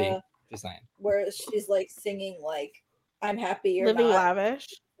 It should be. Just saying. Where she's like singing like I'm happy you're living not lavish,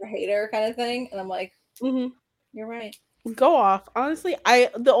 a hater kind of thing, and I'm like, you're right. Go off. Honestly,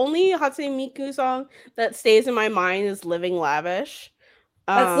 the only Hatsune Miku song that stays in my mind is "Living Lavish."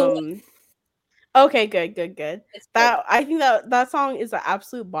 That's the one. Okay, good. I think that song is an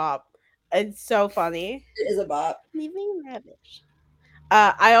absolute bop. It's so funny. It is a bop. Living Lavish.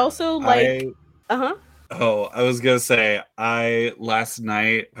 I also like. Oh, I was gonna say, last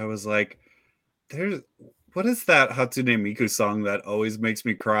night I was like, what is that Hatsune Miku song that always makes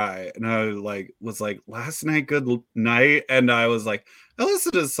me cry? And I was like, last night, good night. And I was like, I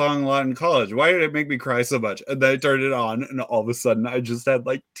listened to this song a lot in college. Why did it make me cry so much? And then I turned it on, and all of a sudden I just had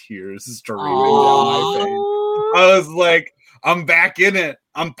like tears streaming down my face. I was like, I'm back in it.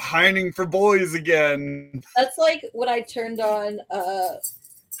 I'm pining for boys again. That's like when I turned on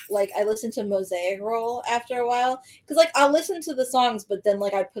like I listened to Mosaic Roll after a while. Because like I'll listen to the songs, but then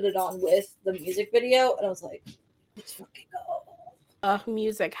like I put it on with the music video and I was like, let's fucking go.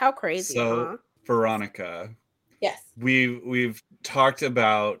 Music. How crazy. So Veronica. Yes. We've talked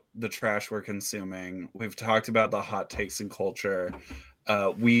about the trash we're consuming. We've talked about the hot takes in culture.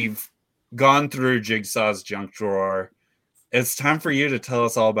 We've gone through Jigsaw's junk drawer. It's time for you to tell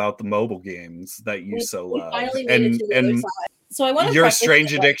us all about the mobile games that you so love. Finally made it to the other side. So I want to your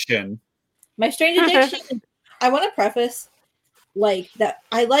strange addiction. My strange addiction. I want to preface like that.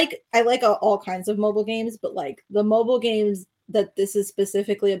 I like all kinds of mobile games, but like the mobile games that this is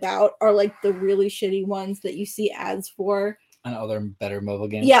specifically about are like the really shitty ones that you see ads for on other better mobile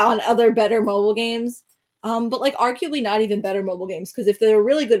games. Yeah, on other better mobile games. But like arguably not even better mobile games, because if they're a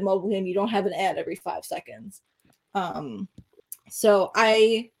really good mobile game, you don't have an ad every 5 seconds. So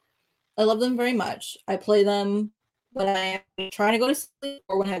I love them very much. I play them when I'm trying to go to sleep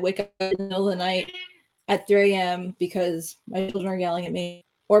or when I wake up in the middle of the night at 3 a.m. because my children are yelling at me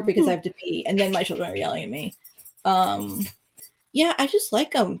or because I have to pee and then my children are yelling at me. Yeah, I just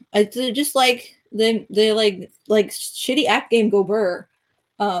like them. They're just like they like shitty app game go burr.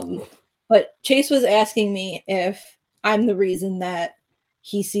 But Chase was asking me if I'm the reason that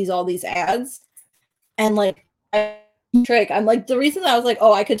he sees all these ads, and like I'm like, the reason that I was like,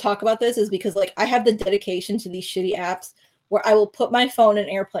 oh, I could talk about this is because like I have the dedication to these shitty apps where I will put my phone in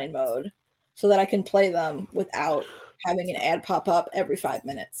airplane mode so that I can play them without having an ad pop up every 5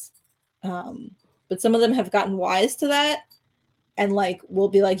 minutes. But some of them have gotten wise to that and like will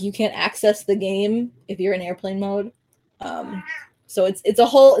be like, you can't access the game if you're in airplane mode. So it's a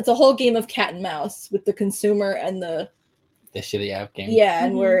whole game of cat and mouse with the consumer and the shitty app game. Yeah,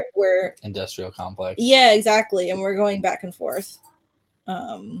 and we're industrial complex. Yeah, exactly. And we're going back and forth.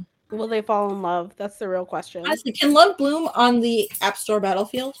 Will they fall in love? That's the real question. Honestly, can love bloom on the App Store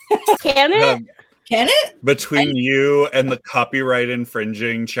battlefield? Can it? Can it? Between you and the copyright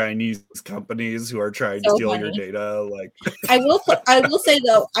infringing Chinese companies who are trying to steal your data, like I will say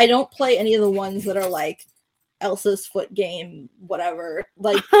though, I don't play any of the ones that are like Elsa's Foot Game, whatever.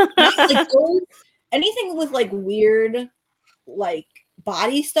 Like, not like anything with like weird, like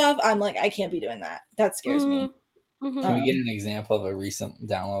body stuff. I'm like, I can't be doing that. That scares me. Mm-hmm. Can we get an example of a recent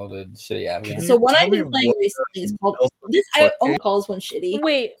downloaded shitty app game? So what I've been playing recently is called this. I almost calls one shitty.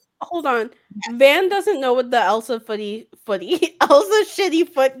 Wait, hold on. Van doesn't know what the Elsa Elsa shitty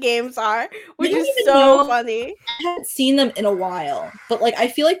foot games are, which is so funny. I haven't seen them in a while, but like I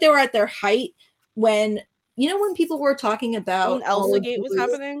feel like they were at their height when when people were talking about when Elsa Gate was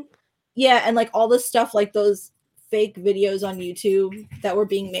happening. Yeah, and like all this stuff, like those fake videos on YouTube that were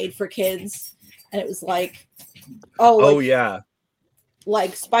being made for kids, and it was like. Yeah.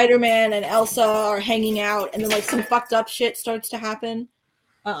 Like Spider-Man and Elsa are hanging out and then like some fucked up shit starts to happen.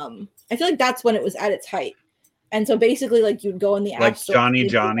 I feel like that's when it was at its height. And so basically like you'd go in the app store. Like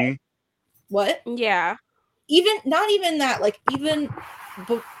Johnny. What? Yeah. Not even that, like even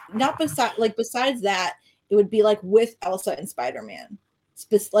not besides that, it would be like with Elsa and Spider-Man.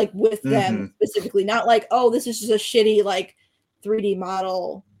 Like with them specifically. Not like, oh, this is just a shitty like 3D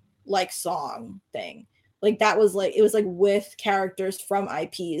model like song thing. Like that was like it was like with characters from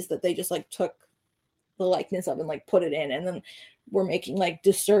IPs that they just like took the likeness of and like put it in, and then we're making like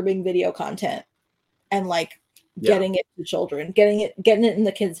disturbing video content and like getting it to children, getting it in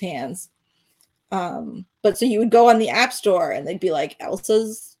the kids' hands. But so you would go on the app store and they'd be like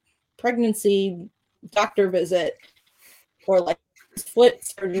Elsa's pregnancy doctor visit or like foot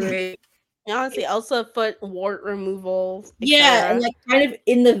surgery. Honestly, Elsa foot wart removal. Yeah, and like kind of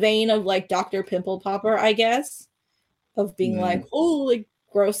in the vein of like Dr. Pimple Popper, I guess, of being like, oh, like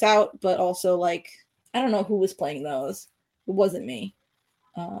gross out, but also like I don't know who was playing those. It wasn't me,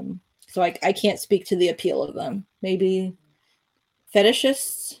 so I can't speak to the appeal of them. Maybe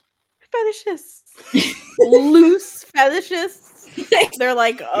fetishists, loose fetishists. They're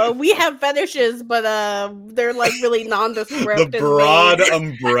like, we have fetishes, but they're like really nondescript. The broad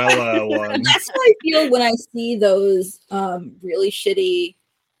umbrella ones. That's how I feel when I see those really shitty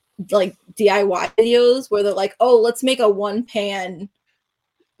like DIY videos where they're like, oh, let's make a one pan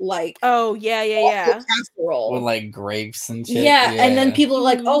like casserole with like grapes and shit. Yeah, and then people are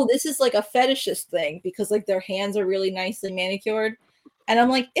like, oh, this is like a fetishist thing because like their hands are really nicely manicured. And I'm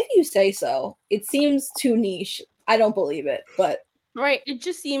like, if you say so, it seems too niche. I don't believe it, but right, it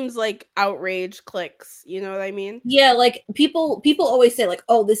just seems like outrage clicks. You know what I mean? Yeah, like people always say like,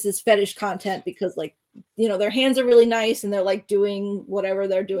 oh, this is fetish content because like their hands are really nice and they're like doing whatever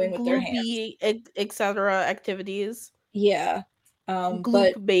they're doing with their hands, etc. activities. Yeah,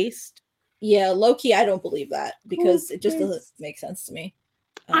 Gloop based. Yeah, low key, I don't believe that because it just doesn't make sense to me.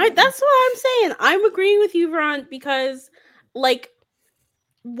 That's what I'm saying. I'm agreeing with you, Veron, because like.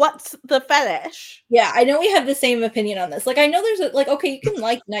 What's the fetish? Yeah, I know we have the same opinion on this. Like, I know there's okay, you can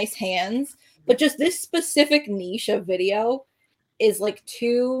like nice hands, but just this specific niche of video is like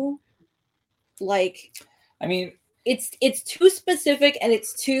too, like, I mean, it's too specific and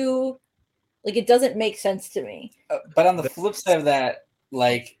it's too, like, it doesn't make sense to me. But on the flip side of that,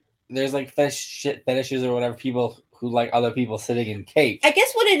 like, there's like fetishes or whatever, people who like other people sitting in cake. I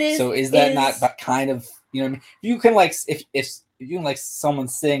guess what it is. So is that not that kind of, what I mean? You can like if you can like someone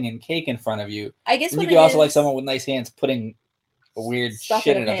sitting in cake in front of you. I guess you can also like someone with nice hands putting weird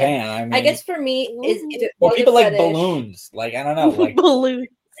shit in a pan. I mean, I guess for me is if it was people like fetish, balloons. Like I don't know, like balloons.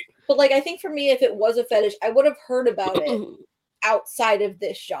 But like I think for me, if it was a fetish, I would have heard about it outside of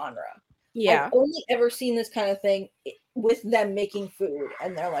this genre. Yeah, I've only ever seen this kind of thing with them making food,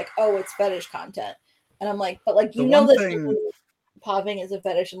 and they're like, "Oh, it's fetish content," and I'm like, "But like that popping is a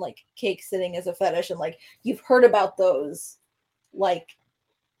fetish, and like cake sitting is a fetish, and like you've heard about those." Like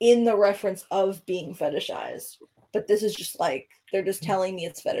in the reference of being fetishized, but this is just like they're just telling me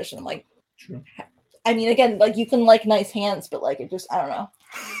it's fetish, and I'm like, true. I mean, again, like you can like nice hands, but like it just I don't know.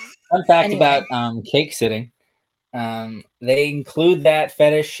 Fun fact about cake sitting, they include that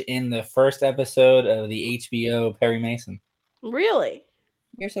fetish in the first episode of the HBO Perry Mason. Really?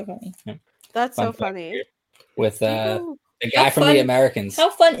 You're so funny. Yeah. That's so funny. With the guy from The Americans. How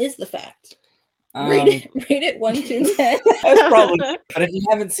fun is the fact? Rate it 1 to 10. That's probably. But if you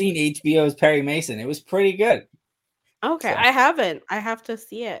haven't seen HBO's Perry Mason, it was pretty good. Okay, so. I haven't. I have to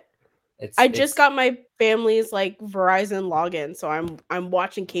see it. I just got my family's like Verizon login, so I'm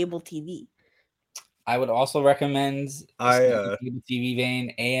watching cable TV. I would also recommend cable TV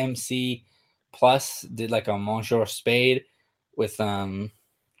vein. AMC Plus did like a Monsieur Spade with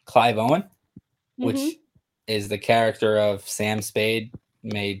Clive Owen, which is the character of Sam Spade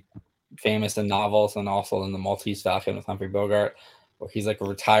made famous in novels and also in the Maltese Falcon with Humphrey Bogart, where he's like a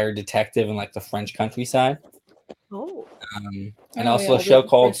retired detective in like the French countryside. Oh. And also a show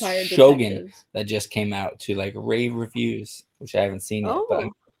called Shogun that just came out to like rave reviews, which I haven't seen yet. But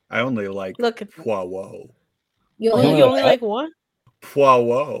I only like Poirot. You only like what?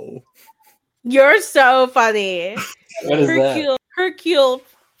 Poirot. You're so funny. What is that? Hercule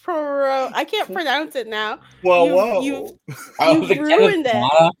Poirot. I can't pronounce it now. Poirot. You've ruined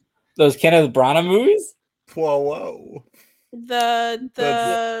it. Those Kenneth Branagh movies? Poirot.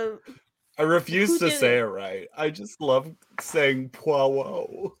 I refuse to say it right. I just love saying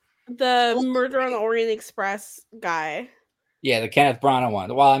Poirot. The Murder on the Orient Express guy. Yeah, the Kenneth Branagh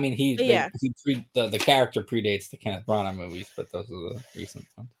one. Well, I mean, the character predates the Kenneth Branagh movies, but those are the recent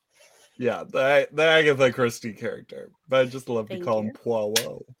ones. Yeah, the Agatha Christie character. But I just love to call him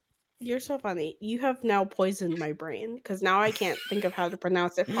Poirot. You're so funny. You have now poisoned my brain because now I can't think of how to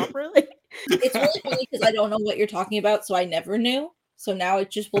pronounce it properly. It's really funny because I don't know what you're talking about, so I never knew. So now it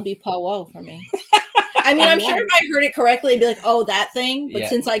just will be Poirot for me. I mean, I'm sure if I heard it correctly, I'd be like, oh, that thing. But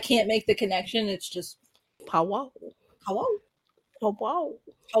since I can't make the connection, it's just Poirot. Poirot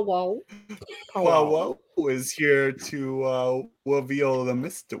is here to reveal the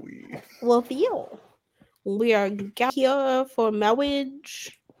mystery. Reveal. We are here for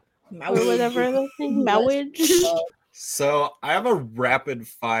marriage. Or whatever the thing. Marriage. So I have a rapid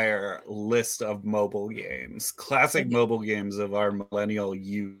fire list of mobile games, classic mobile games of our millennial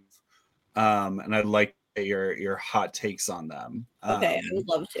youth. And I'd like to get your hot takes on them. Okay, I would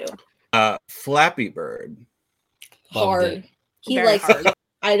love to. Flappy Bird. Hard. He likes it.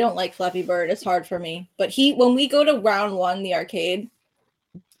 I don't like Flappy Bird. It's hard for me. But when we go to round 1, the arcade,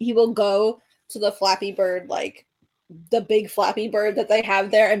 he will go to the Flappy Bird, like the big Flappy Bird that they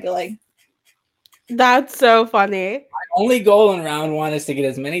have there, and be like, that's so funny. My only goal in round 1 is to get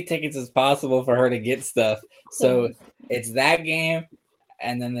as many tickets as possible for her to get stuff. So it's that game,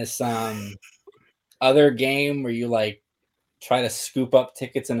 and then this other game where you like try to scoop up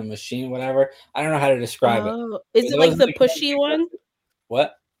tickets in a machine, whatever. I don't know how to describe it. Is it like the pushy one?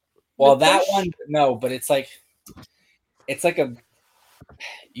 What? Well, that one, no, but it's like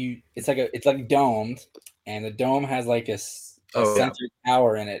domed, and the dome has like a sensor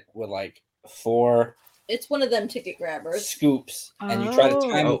tower in it with like 4. It's one of them ticket grabbers. Scoops, and you try to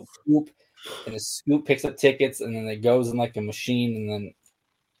time the scoop, and the scoop picks up tickets, and then it goes in like a machine, and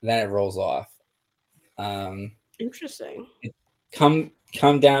then it rolls off. Interesting. Come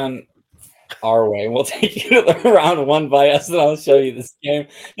down our way. We'll take you to the round 1 by us, and I'll show you this game.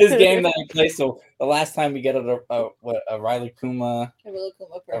 This game that I play. So the last time we get a Riley Kuma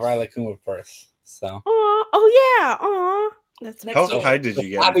purse. So. Oh yeah. That's how high did you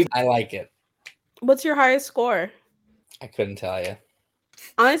get? I like it. What's your highest score? I couldn't tell you.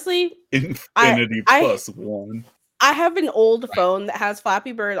 Honestly, Infinity plus 1. I have an old phone that has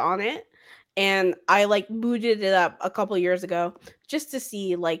Flappy Bird on it, and I like booted it up a couple years ago just to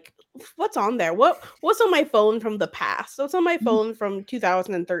see like what's on there. What's on my phone from the past? What's on my phone from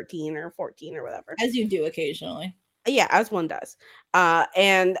 2013 or 14 or whatever? As you do occasionally. Yeah, as one does.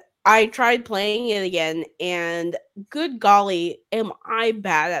 And I tried playing it again, and good golly, am I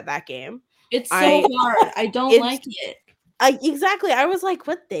bad at that game? It's so hard. I don't like it. Exactly. I was like,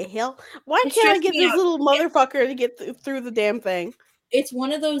 what the hell? Why can't I get this little motherfucker to get through the damn thing? It's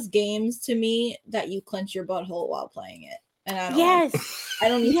one of those games to me that you clench your butthole while playing it. And I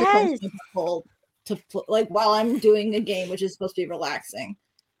don't need to clench my butthole like while I'm doing a game which is supposed to be relaxing.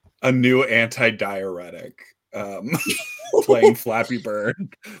 A new anti-diuretic. Playing Flappy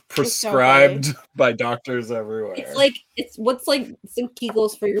Bird, prescribed by doctors everywhere. It's what's like some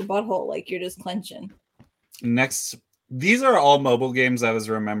Kegels for your butthole, like you're just clenching. Next, these are all mobile games I was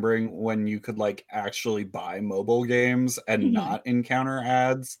remembering when you could like actually buy mobile games and not encounter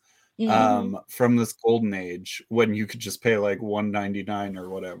ads. From this golden age when you could just pay like $1.99 or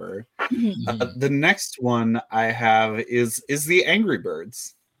whatever. The next one I have is the Angry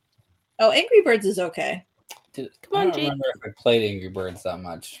Birds. Oh, Angry Birds is okay. Come on, I don't remember if I played Angry Birds that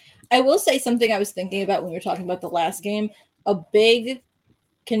much. I will say something I was thinking about when we were talking about the last game. A big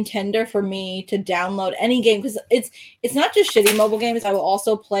contender for me to download any game, because it's not just shitty mobile games. I will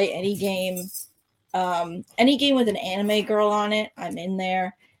also play any game with an anime girl on it. I'm in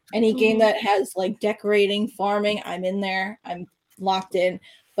there. Any game that has like decorating, farming, I'm in there. I'm locked in.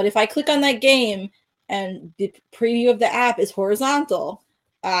 But if I click on that game and the preview of the app is horizontal,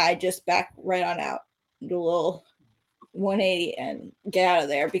 I just back right on out. Do a little 180 and get out of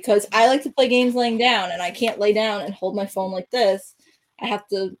there, because I like to play games laying down, and I can't lay down and hold my phone like this. I have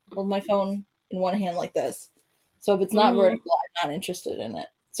to hold my phone in one hand like this. So if it's not vertical, I'm not interested in it.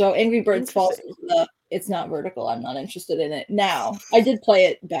 So Angry Birds falls into the it's not vertical. I'm not interested in it now. I did play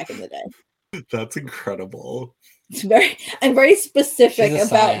it back in the day. That's incredible. I'm very specific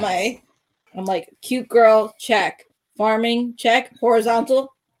about I'm like, cute girl, check. Farming, check.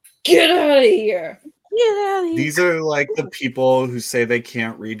 Horizontal, get out of here. Get out of here. These are like the people who say they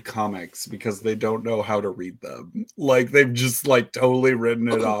can't read comics because they don't know how to read them. Like they've just like totally written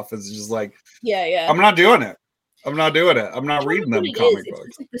it off as just like, yeah. I'm not doing it. I'm not doing it. I'm not reading them comic books.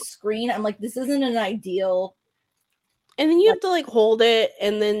 It's like the screen. I'm like, this isn't an ideal. And then you have to like hold it,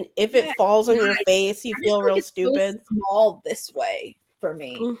 and then if it falls on your face, you feel real stupid. So small this way for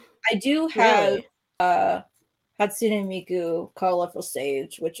me. I do have Hatsune Miku Colorful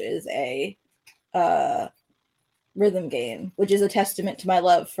Stage, which is a rhythm game, which is a testament to my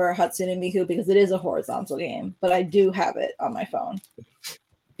love for Hatsune Miku because it is a horizontal game. But I do have it on my phone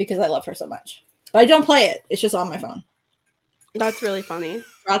because I love her so much. But I don't play it. It's just on my phone. That's really funny.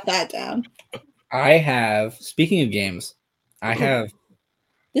 Brought that down. I have, speaking of games,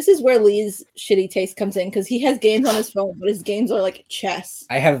 This is where Lee's shitty taste comes in because he has games on his phone, but his games are like chess.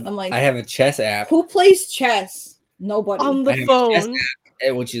 I have a chess app. Who plays chess? Nobody. On the phone.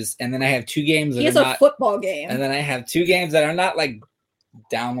 And then I have two games that are not football game. And then I have two games that are not like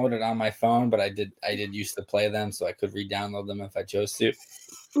downloaded on my phone, but I did used to play them, so I could re-download them if I chose to.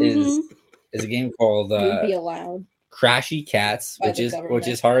 Is a game called Be allowed. Crashy Cats, which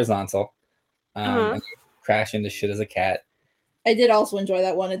is horizontal. And you crash into shit as a cat. I did also enjoy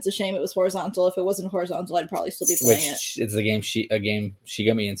that one. It's a shame it was horizontal. If it wasn't horizontal, I'd probably still be playing it. It's a game she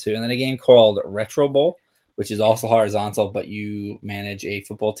got me into. And then a game called Retro Bowl, which is also horizontal, but you manage a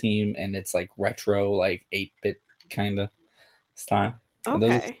football team and it's like retro, like 8-bit kind of style. Okay. And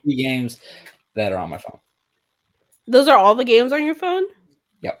those are 3 games that are on my phone. Those are all the games on your phone?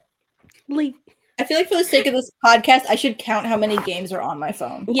 Yep. I feel like for the sake of this podcast, I should count how many games are on my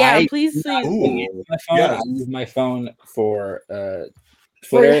phone. Yeah, please. I use my phone for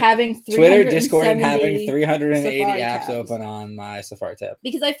Twitter, Discord, and having 380 apps open on my Safari tab.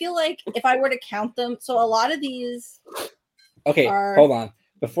 Because I feel like if I were to count them, so a lot of these. Okay, hold on.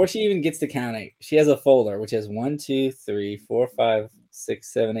 Before she even gets to counting, she has a folder which has 1, 2, 3, 4, 5,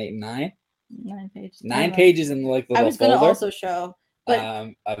 6, 7, 8, 9. 9 pages. 9 pages in like the I was going to also show,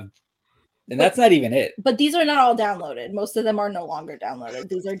 but and that's not even it. But these are not all downloaded. Most of them are no longer downloaded.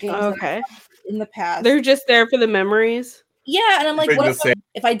 These are games that in the past. They're just there for the memories. Yeah, and I'm like, what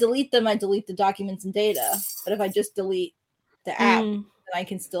if I delete them? I delete the documents and data. But if I just delete the app, then I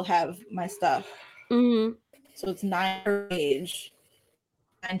can still have my stuff. Mm-hmm. So it's 9 per page.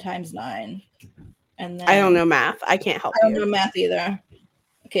 9 times 9. And then I don't know math. I can't help you. I don't know math either.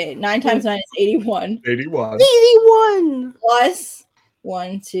 Okay, 9 times 9 is 81. 81 plus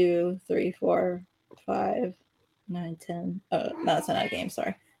 1, 2, 3, 4, 5, 9, 10. Oh, no, that's not a game.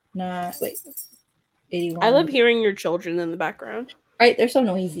 Sorry. 81. I love hearing your children in the background. Right, they're so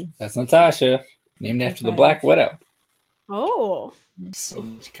noisy. That's Natasha, named after the Black Widow. Oh. So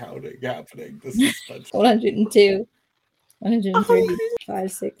much counting happening. This is such 102, 103,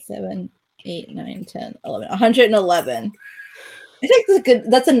 5, 6, 7, 8, 9, 10, 11. 111. I think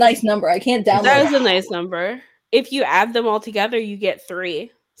that's a nice number. I can't download that. That is a nice number. If you add them all together, you get 3.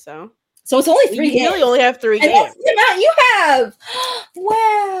 So it's only 3 games. You really only have 3 games. That's the amount you have.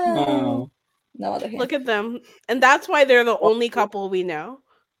 Wow. No other hand. Look at them. And that's why they're the only couple we know.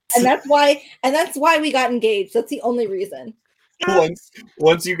 And that's why we got engaged. That's the only reason.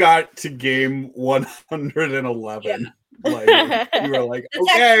 Once you got to game 111, like you were like,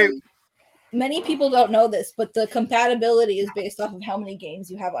 okay. Many people don't know this, but the compatibility is based off of how many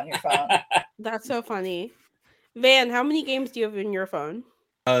games you have on your phone. That's so funny. Van, how many games do you have in your phone?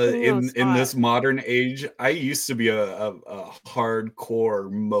 In this modern age, I used to be a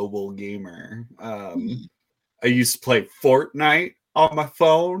hardcore mobile gamer. I used to play Fortnite on my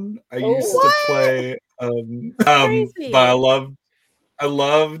phone. I used to play but I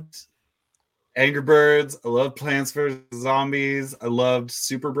loved Angry Birds. I loved Plants vs. Zombies. I loved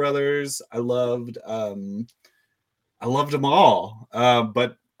Super Brothers. I loved them all.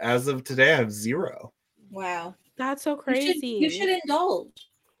 But as of today, I have 0. Wow. That's so crazy. You should indulge.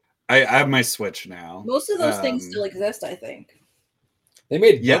 I have my Switch now. Most of those things still exist, I think. They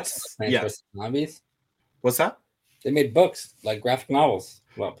made books about Plants vs. Zombies. What's that? They made books, like graphic novels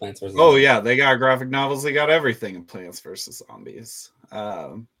about Plants vs. Zombies. Oh, yeah. They got graphic novels. They got everything in Plants vs. Zombies.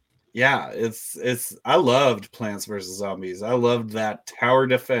 Yeah, it's. I loved Plants vs. Zombies. I loved that tower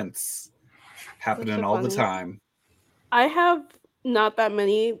defense happening all the time. I have not that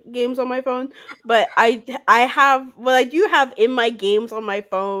many games on my phone, but I have what I do have in my games on my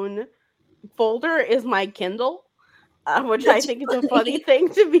phone folder is my Kindle, which I think is a funny thing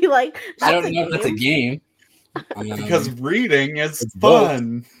to be like. I don't know if that's a game. Because reading is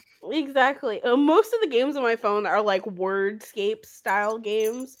fun. Exactly. Most of the games on my phone are like wordscape style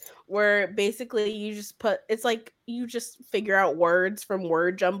games where basically you just it's like you just figure out words from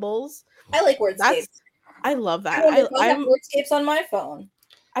word jumbles. I like wordscapes. I love that. I have wordscapes on my phone.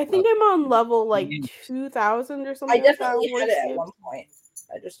 I think I'm on level like 2000 or something. I definitely had it at one point.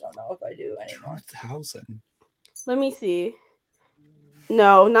 I just don't know if I do anymore. 2000. Let me see.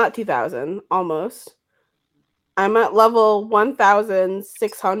 No, not 2000. Almost. I'm at level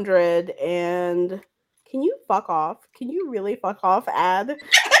 1600 and can you fuck off? Can you really fuck off? Add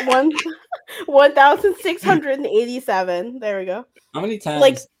 1687. There we go. How many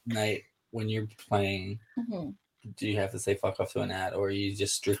times a night when you're playing do you have to say fuck off to an ad, or are you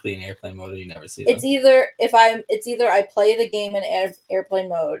just strictly in airplane mode and you never see them? It's either I play the game in airplane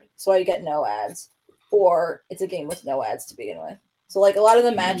mode so I get no ads, or it's a game with no ads to begin with. So like a lot of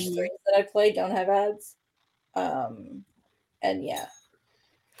the match 3s that I play don't have ads. And yeah,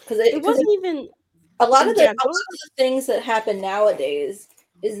 because it wasn't even a lot of the things that happen nowadays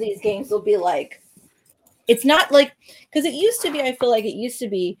is these games will be like, it's not like, because it used to be, I feel like it used to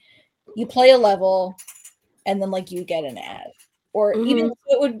be you play a level and then like you get an ad, or even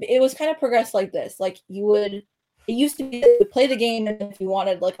it was kind of progressed like this, like it used to be you would play the game and if you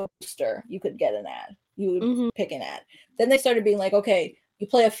wanted like a booster you could get an ad, you would pick an ad. Then they started being like, okay, you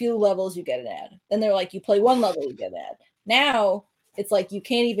play a few levels, you get an ad. Then they're like, you play one level, you get an ad. Now it's like you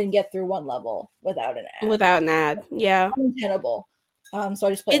can't even get through one level without an ad. Without an ad, yeah. Untenable. So I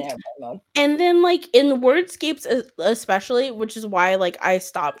just play in airplane mode. And then like in wordscapes especially, which is why like I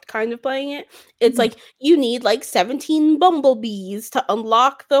stopped kind of playing it. It's like you need like 17 bumblebees to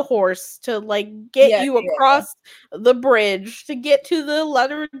unlock the horse to like get you across the bridge to get to the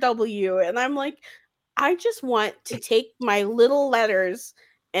letter W. And I'm like, I just want to take my little letters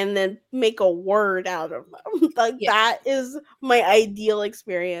and then make a word out of them. Like that is my ideal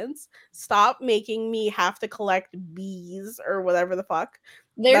experience. Stop making me have to collect bees or whatever the fuck.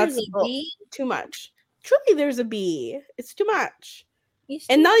 There's a bee? Too much. Truly, there's a bee. It's too much.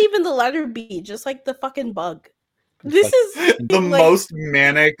 And not even the letter B, just like the fucking bug. This is the most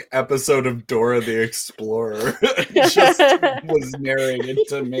manic episode of Dora the Explorer. Just was narrated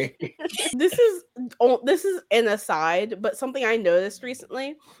to me. This is an aside, but something I noticed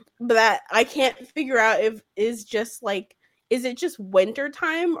recently that I can't figure out is it just winter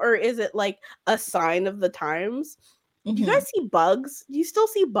time or is it like a sign of the times? Do you guys see bugs? Do you still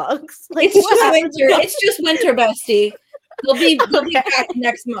see bugs? Like it's just winter. It's just winter, bestie. They'll be back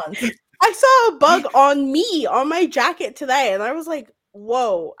next month. I saw a bug on me on my jacket today, and I was like,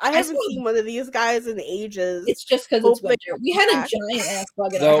 "Whoa! I haven't seen one of these guys in ages." It's just because it's winter. We had a giant ass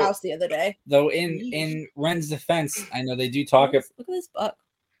bug in our house the other day. Though in Ren's defense, I know they do talk. Look at this bug.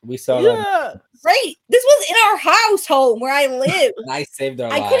 We saw that. Right. This was in our house home where I live. I saved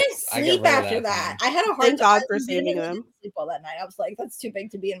our lives. I couldn't sleep after that. I had a hard Thank God for saving them. Sleep all that night. I was like, "That's too big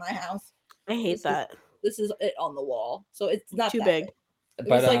to be in my house." I hate that. This is it on the wall, so it's not too big.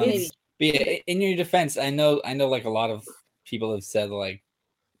 But like maybe. In your defense, I know like a lot of people have said like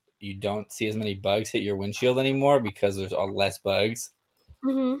you don't see as many bugs hit your windshield anymore because there's less bugs.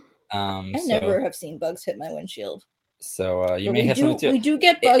 I never have seen bugs hit my windshield. So you may have something too. We do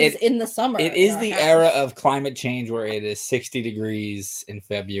get bugs in the summer. It is the era of climate change where it is 60 degrees in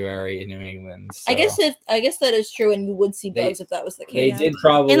February in New England. So. I guess that is true, and you would see bugs if that was the case. They did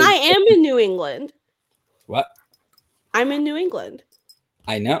probably. And I am in New England. What? I'm in New England.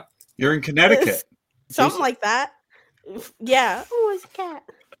 I know. You're in Connecticut. Something like that. Yeah. Oh, it's a cat.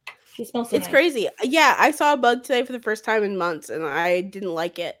 She smells so It's nice. Crazy. Yeah, I saw a bug today for the first time in months, and I didn't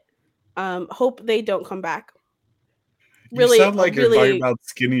like it. Hope they don't come back. Really, you sound like you're talking about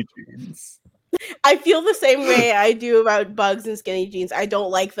skinny jeans. I feel the same way I do about bugs and skinny jeans. I don't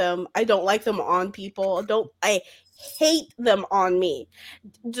like them. I don't like them on people. I hate them on me.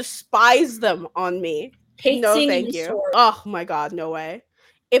 Despise them on me. No, thank you. Sword. Oh my god, no way.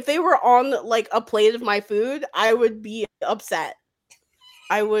 If they were on like a plate of my food, I would be upset.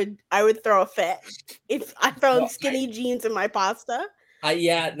 I would throw a fit if I found skinny jeans in my pasta.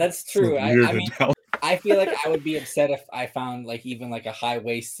 Yeah, that's true. I mean, I feel like I would be upset if I found like even like a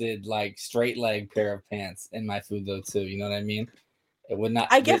high-waisted, like straight leg pair of pants in my food though too. You know what I mean? It would not.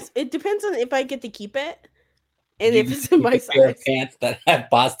 I guess it depends on if I get to keep it and if it's in my size. Pair of pants that have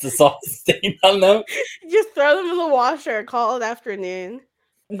pasta sauce stain on them. Just throw them in the washer. Call it afternoon.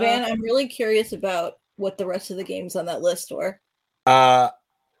 Van, I'm really curious about what the rest of the games on that list were. I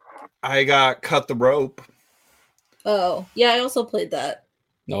got Cut the Rope. Oh, yeah, I also played that.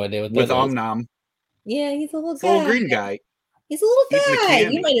 No idea what with Omnom. Yeah, he's a little guy. Little green guy. He's a little guy.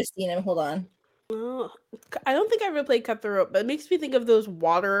 You might have seen him. Hold on. I don't think I ever played Cutthroat, but it makes me think of those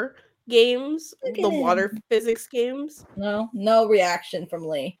water games, the water physics games. No reaction from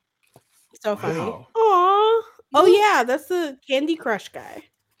Lee. So funny. Wow. Aww. Oh yeah, that's the Candy Crush guy.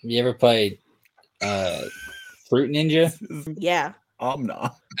 You ever played Fruit Ninja? Yeah. No.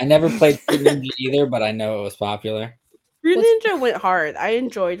 I never played Fruit Ninja either, but I know it was popular. Fruit Ninja went hard. I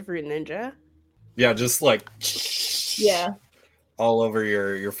enjoyed Fruit Ninja. Yeah, just like all over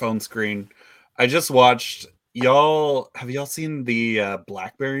your phone screen. I just watched have y'all seen the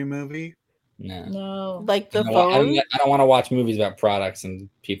BlackBerry movie? No. Like the phone? I don't want to watch movies about products and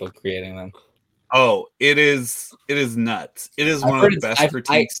people creating them. Oh, it is nuts. It is one of the best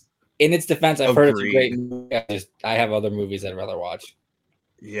critiques. In its defense, I've heard it's a great movie. I have other movies I'd rather watch.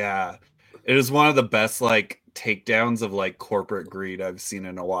 Yeah. It is one of the best like takedowns of like corporate greed I've seen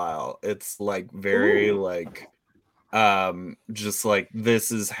in a while. It's like very like just like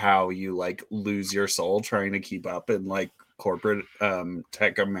this is how you like lose your soul trying to keep up in like corporate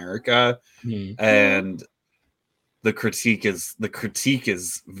tech America. And the critique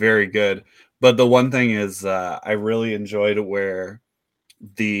is very good. But the one thing is I really enjoyed where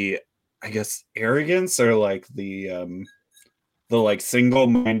the I guess arrogance or like the like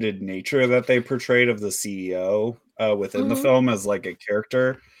single-minded nature that they portrayed of the CEO within the film as like a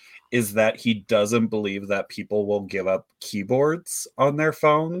character is that he doesn't believe that people will give up keyboards on their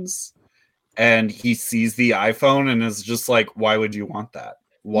phones, and he sees the iPhone and is just like, why would you want that?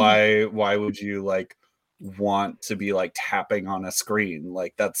 Why would you like want to be like tapping on a screen?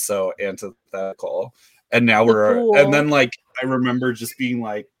 Like that's so antithetical. And now and then like I remember just being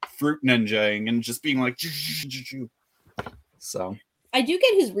like Fruit Ninjaing and just being like so I do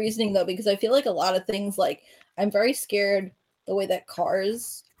get his reasoning though, because I feel like a lot of things, like I'm very scared the way that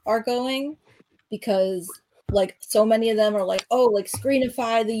cars are going, because like so many of them are like, oh, like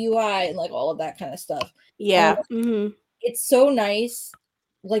screenify the UI and like all of that kind of stuff. Yeah. It's so nice.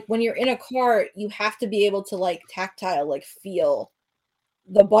 Like when you're in a car, you have to be able to like tactile, like feel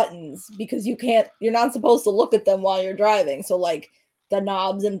the buttons, because you're not supposed to look at them while you're driving. So like the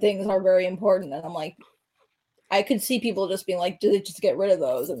knobs and things are very important. And I'm like, I could see people just being like, do they just get rid of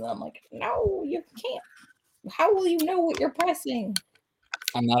those? And then I'm like, no, you can't. How will you know what you're pressing?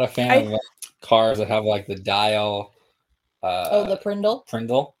 I'm not a fan of cars that have like the dial. The Prindle?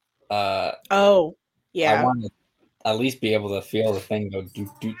 Prindle. Yeah. I want to at least be able to feel the thing go doot,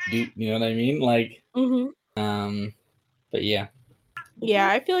 doot, doot. You know what I mean? Like, but yeah. Yeah,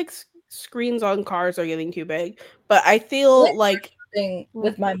 I feel like screens on cars are getting too big. But I feel like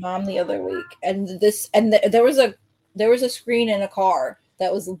with my mom the other week, and there was a screen in a car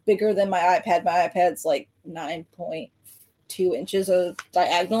that was bigger than my iPad. My iPad's like 9.2 inches of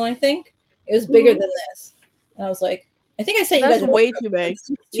diagonal, I think. It was bigger than this. And I was like, I think I said that's way too big.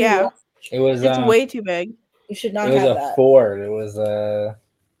 Yeah. It's way too big. You should not have that. It was a Ford. It was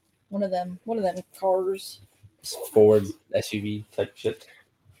one of them cars. Ford SUV type shit.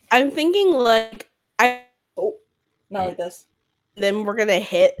 I'm thinking like not like this. Then we're gonna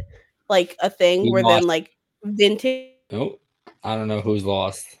hit like a thing where then like vintage. Oh, I don't know who's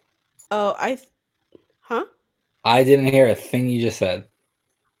lost. Oh, I didn't hear a thing you just said.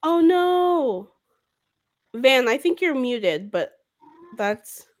 Oh no, Van, I think you're muted, but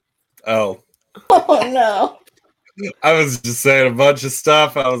that's. Oh no. I was just saying a bunch of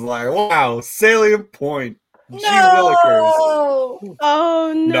stuff. I was like, wow, salient point. No!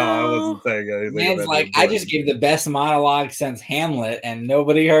 Oh no. No, I wasn't saying anything. Man's like, I just gave the best monologue since Hamlet and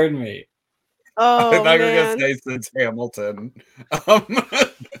nobody heard me. Oh, I thought you were going to say since Hamilton.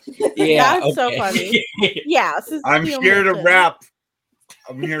 Yeah, that's so funny. Yeah, I'm here to rap.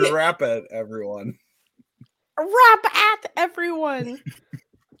 I'm here to rap at everyone. Rap at everyone.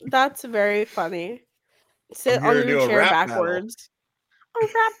 That's very funny. Sit on your chair backwards. A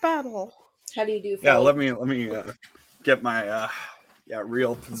rap battle. How do you do? Yeah, let me get my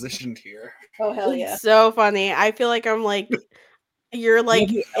real positioned here. Oh hell yeah! So funny. I feel like I'm like you're like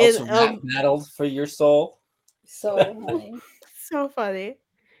rap battled for your soul. So funny. So funny.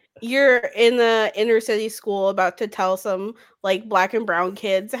 You're in the inner city school about to tell some like black and brown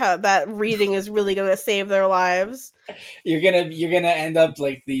kids how that reading is really gonna save their lives. You're gonna end up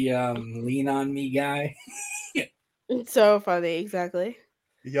like the lean on me guy. It's so funny, exactly.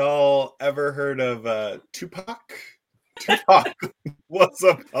 Y'all ever heard of Tupac? Tupac was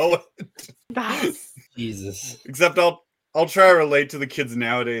a poet. Jesus. Except I'll try to relate to the kids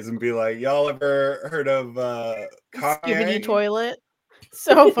nowadays and be like, y'all ever heard of Skibidi Toilet?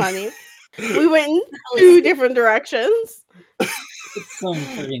 So funny. We went in 2 different directions. some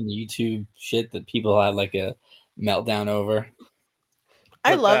freaking YouTube shit that people had like a meltdown over.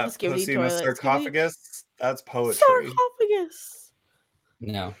 I love the Skibidi toilet. Sarcophagus? That's poetry. Sarcophagus.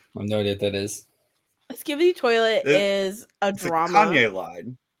 No, I have no idea what that is. A Skibidi toilet is a drama. A Kanye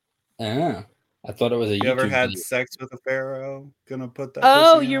line. Ah, I thought it was a YouTube You ever had video. sex with a pharaoh? Gonna put that.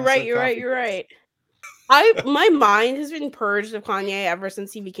 Oh, you're right. My mind has been purged of Kanye ever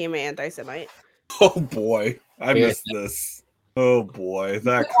since he became an anti-Semite. Oh boy, I missed this. Oh boy,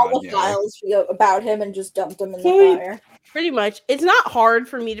 that Kanye. All the files about him and just dumped them in the fire. Pretty much. It's not hard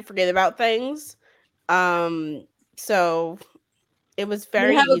for me to forget about things. So it was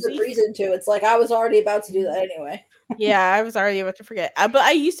very easy. You have a good reason to. It's like I was already about to do that anyway. Yeah, I was already about to forget. But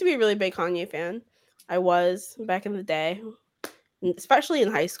I used to be a really big Kanye fan. I was back in the day, especially in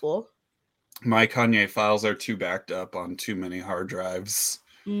high school. My Kanye files are too backed up on too many hard drives.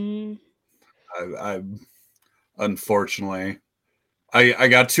 I unfortunately, I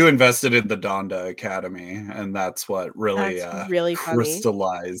got too invested in the Donda Academy, and that's what really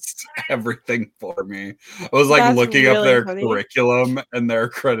crystallized everything for me. I was like looking up their curriculum and their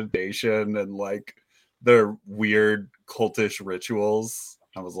accreditation and like their weird cultish rituals.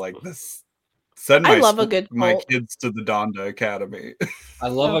 I was like, this. Send my kids to the Donda Academy. I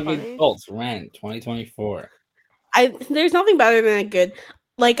love a good cult. Rent 2024. There's nothing better than a good.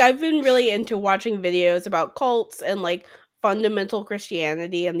 Like, I've been really into watching videos about cults and like fundamental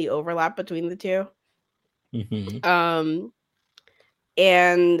Christianity and the overlap between the two. Mm-hmm.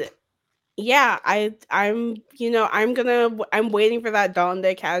 And yeah, I'm waiting for that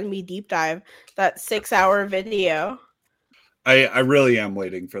Donda Academy deep dive, that 6-hour video. I really am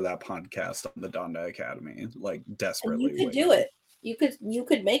waiting for that podcast on the Donda Academy, like desperately. And you could do it. You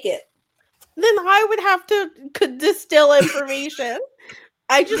could make it. Then I would have to distill information.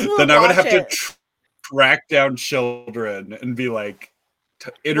 I just then I would have to track down children and be like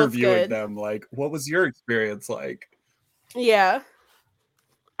interviewing them. Like, what was your experience like? Yeah,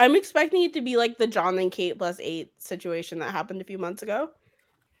 I'm expecting it to be like the John and Kate +8 situation that happened a few months ago.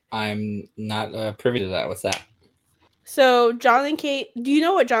 I'm not privy to that. What's that? So John and Kate, do you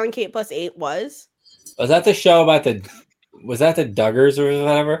know what John and Kate +8 was? Was that the show about was that the Duggars or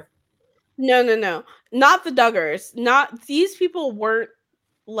whatever? No. Not the Duggars. Not these people weren't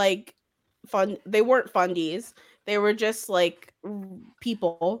like fun. They weren't fundies. They were just like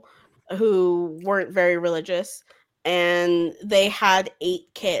people who weren't very religious, and they had 8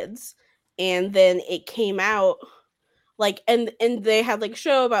 kids, and then it came out like and they had like a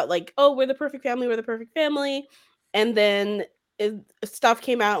show about like, oh, we're the perfect family. And then stuff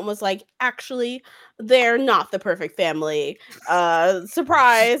came out and was like, actually, they're not the perfect family.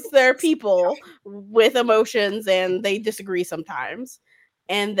 Surprise, they're people with emotions and they disagree sometimes.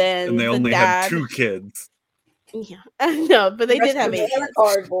 And then they only had 2 kids. Yeah, no, but they did have 8 kids.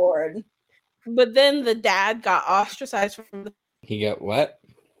 Cardboard. But then the dad got ostracized from the. He got what?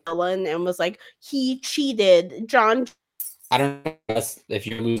 And was like, he cheated. John. I don't know if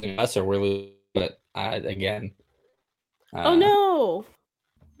you're losing us or we're losing, but again. Oh no!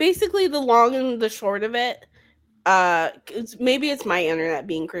 Basically, the long and the short of it, maybe it's my internet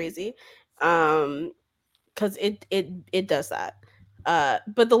being crazy, because it does that.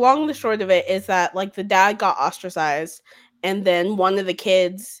 But the long and the short of it is that like the dad got ostracized, and then one of the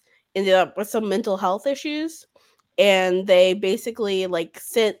kids ended up with some mental health issues, and they basically like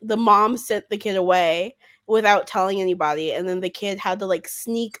the mom sent the kid away without telling anybody, and then the kid had to like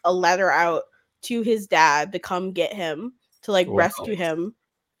sneak a letter out to his dad to come get him, to like rescue him.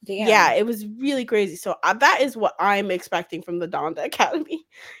 Damn. Yeah, it was really crazy. So that is what I'm expecting from the Donda Academy,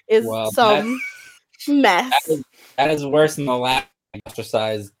 is some mess. That is worse than the last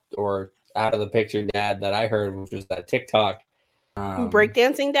ostracized or out of the picture dad that I heard, which was that TikTok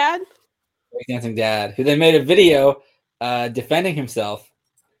breakdancing dad, who then made a video defending himself.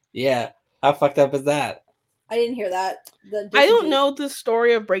 Yeah, how fucked up is that? I didn't hear that. I don't know the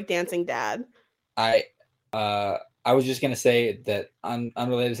story of breakdancing dad. I was just gonna say that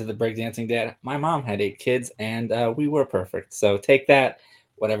unrelated to the breakdancing dad, my mom had 8 kids and we were perfect. So take that,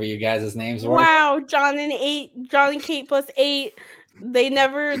 whatever you guys' names were. Wow, John and Kate +8. They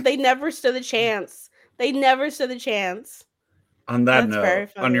never stood a chance. They never stood a chance. On that note,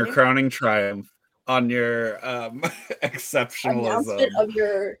 on your crowning triumph, on your exceptionalism, announcement of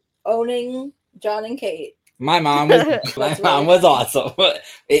your owning John and Kate. My mom was awesome.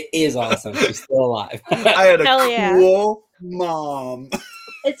 It is awesome. She's still alive. I had a cool mom.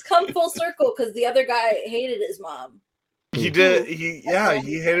 It's come full circle because the other guy hated his mom. He did. He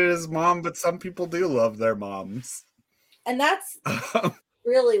hated his mom, but some people do love their moms. And that's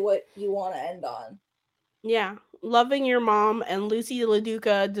really what you want to end on. Yeah. loving your mom and Lucy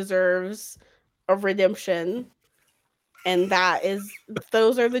LaDuca deserves a redemption. And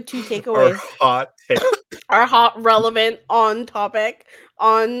those are the two takeaways. Our hot take. Our hot, relevant, on topic,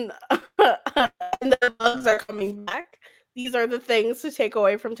 and the bugs are coming back. These are the things to take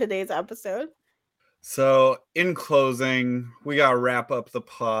away from today's episode. So, in closing, we gotta wrap up the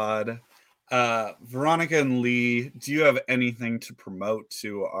pod. Veronica and Lee, do you have anything to promote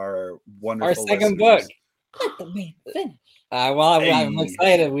to our wonderful second listeners? book? Let the man finish. I'm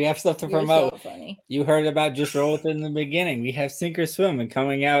excited. We have stuff to promote. So funny. You heard about Just Roll With It in the beginning. We have Sink or Swim and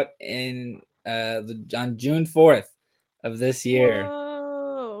coming out on June 4th of this year.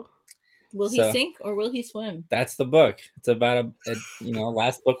 Whoa. Will he sink or will he swim? That's the book. It's about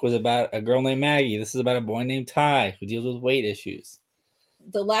last book was about a girl named Maggie. This is about a boy named Ty who deals with weight issues.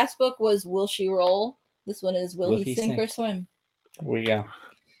 The last book was Will She Roll? This one is Will he sink or swim? There we go.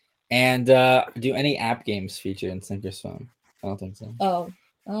 And do any app games feature in Sink or Swim? I don't think so.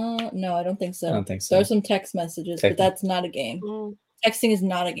 No, I don't think so. I don't think so. There are some text messages, but that's not a game. Texting is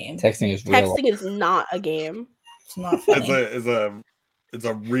not a game. Texting is real. Texting is not a game. It's not funny. It's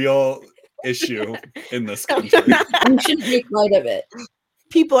a real issue in this country. We shouldn't make light of it.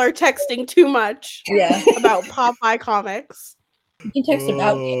 People are texting too much. Yeah. About Popeye comics. You can text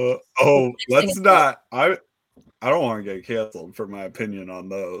about let's not. I don't want to get canceled for my opinion on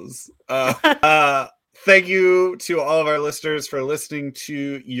those. Thank you to all of our listeners for listening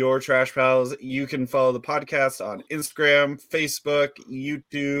to Your Trash Pals. You can follow the podcast on Instagram, Facebook,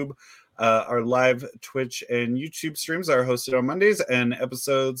 YouTube. Our live Twitch and YouTube streams are hosted on Mondays, and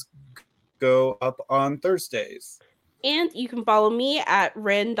episodes go up on Thursdays. And you can follow me at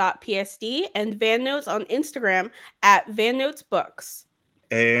ren.psd and Van Notes on Instagram at Van Notes Books.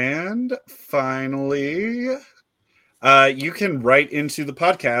 And finally, you can write into the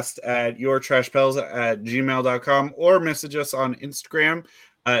podcast at yourtrashpals@gmail.com or message us on Instagram.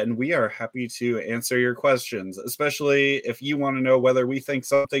 And we are happy to answer your questions, especially if you want to know whether we think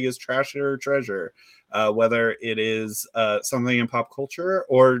something is trash or treasure, whether it is something in pop culture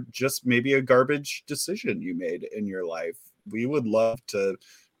or just maybe a garbage decision you made in your life. We would love to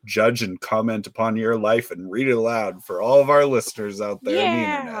judge and comment upon your life and read it aloud for all of our listeners out there on the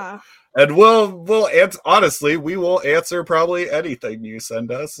internet. And we'll answer, honestly, we will answer probably anything you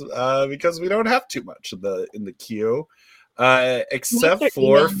send us because we don't have too much in the queue. Except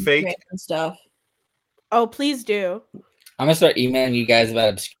for fake stuff. Oh, please do. I'm gonna start emailing you guys about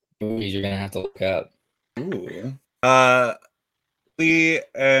obscure movies you're gonna have to look up. Ooh. Lee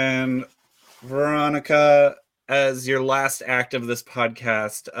and Veronica, as your last act of this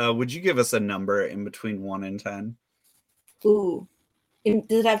podcast, would you give us a number in between 1 and 10? Ooh. Does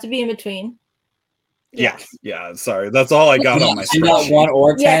it have to be in between? Yes. Yeah, sorry. That's all I got on my spreadsheet. Not 1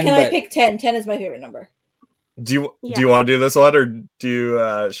 or 10. Yeah, can I pick 10? 10 is my favorite number. Do you want to do this one, or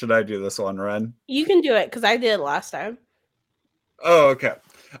should I do this one, Ren? You can do it because I did it last time. Oh, okay.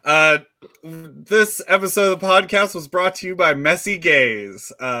 This episode of the podcast was brought to you by Messy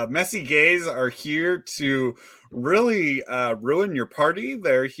Gays. Messy Gays are here to really ruin your party.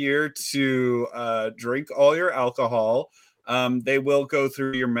 They're here to drink all your alcohol. They will go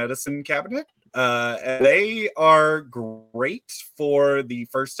through your medicine cabinet. And they are great for the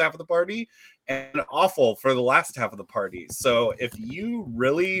first half of the party and awful for the last half of the party. So if you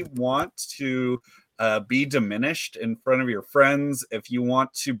really want to be diminished in front of your friends, if you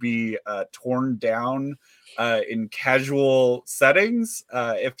want to be torn down in casual settings,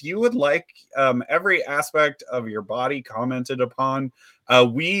 if you would like every aspect of your body commented upon,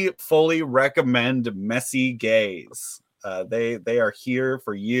 we fully recommend Messy Gays. They are here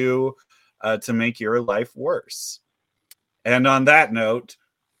for you to make your life worse. And on that note,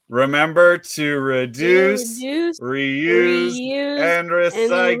 remember to reduce, reuse, and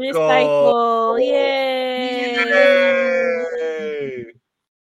recycle. Yay!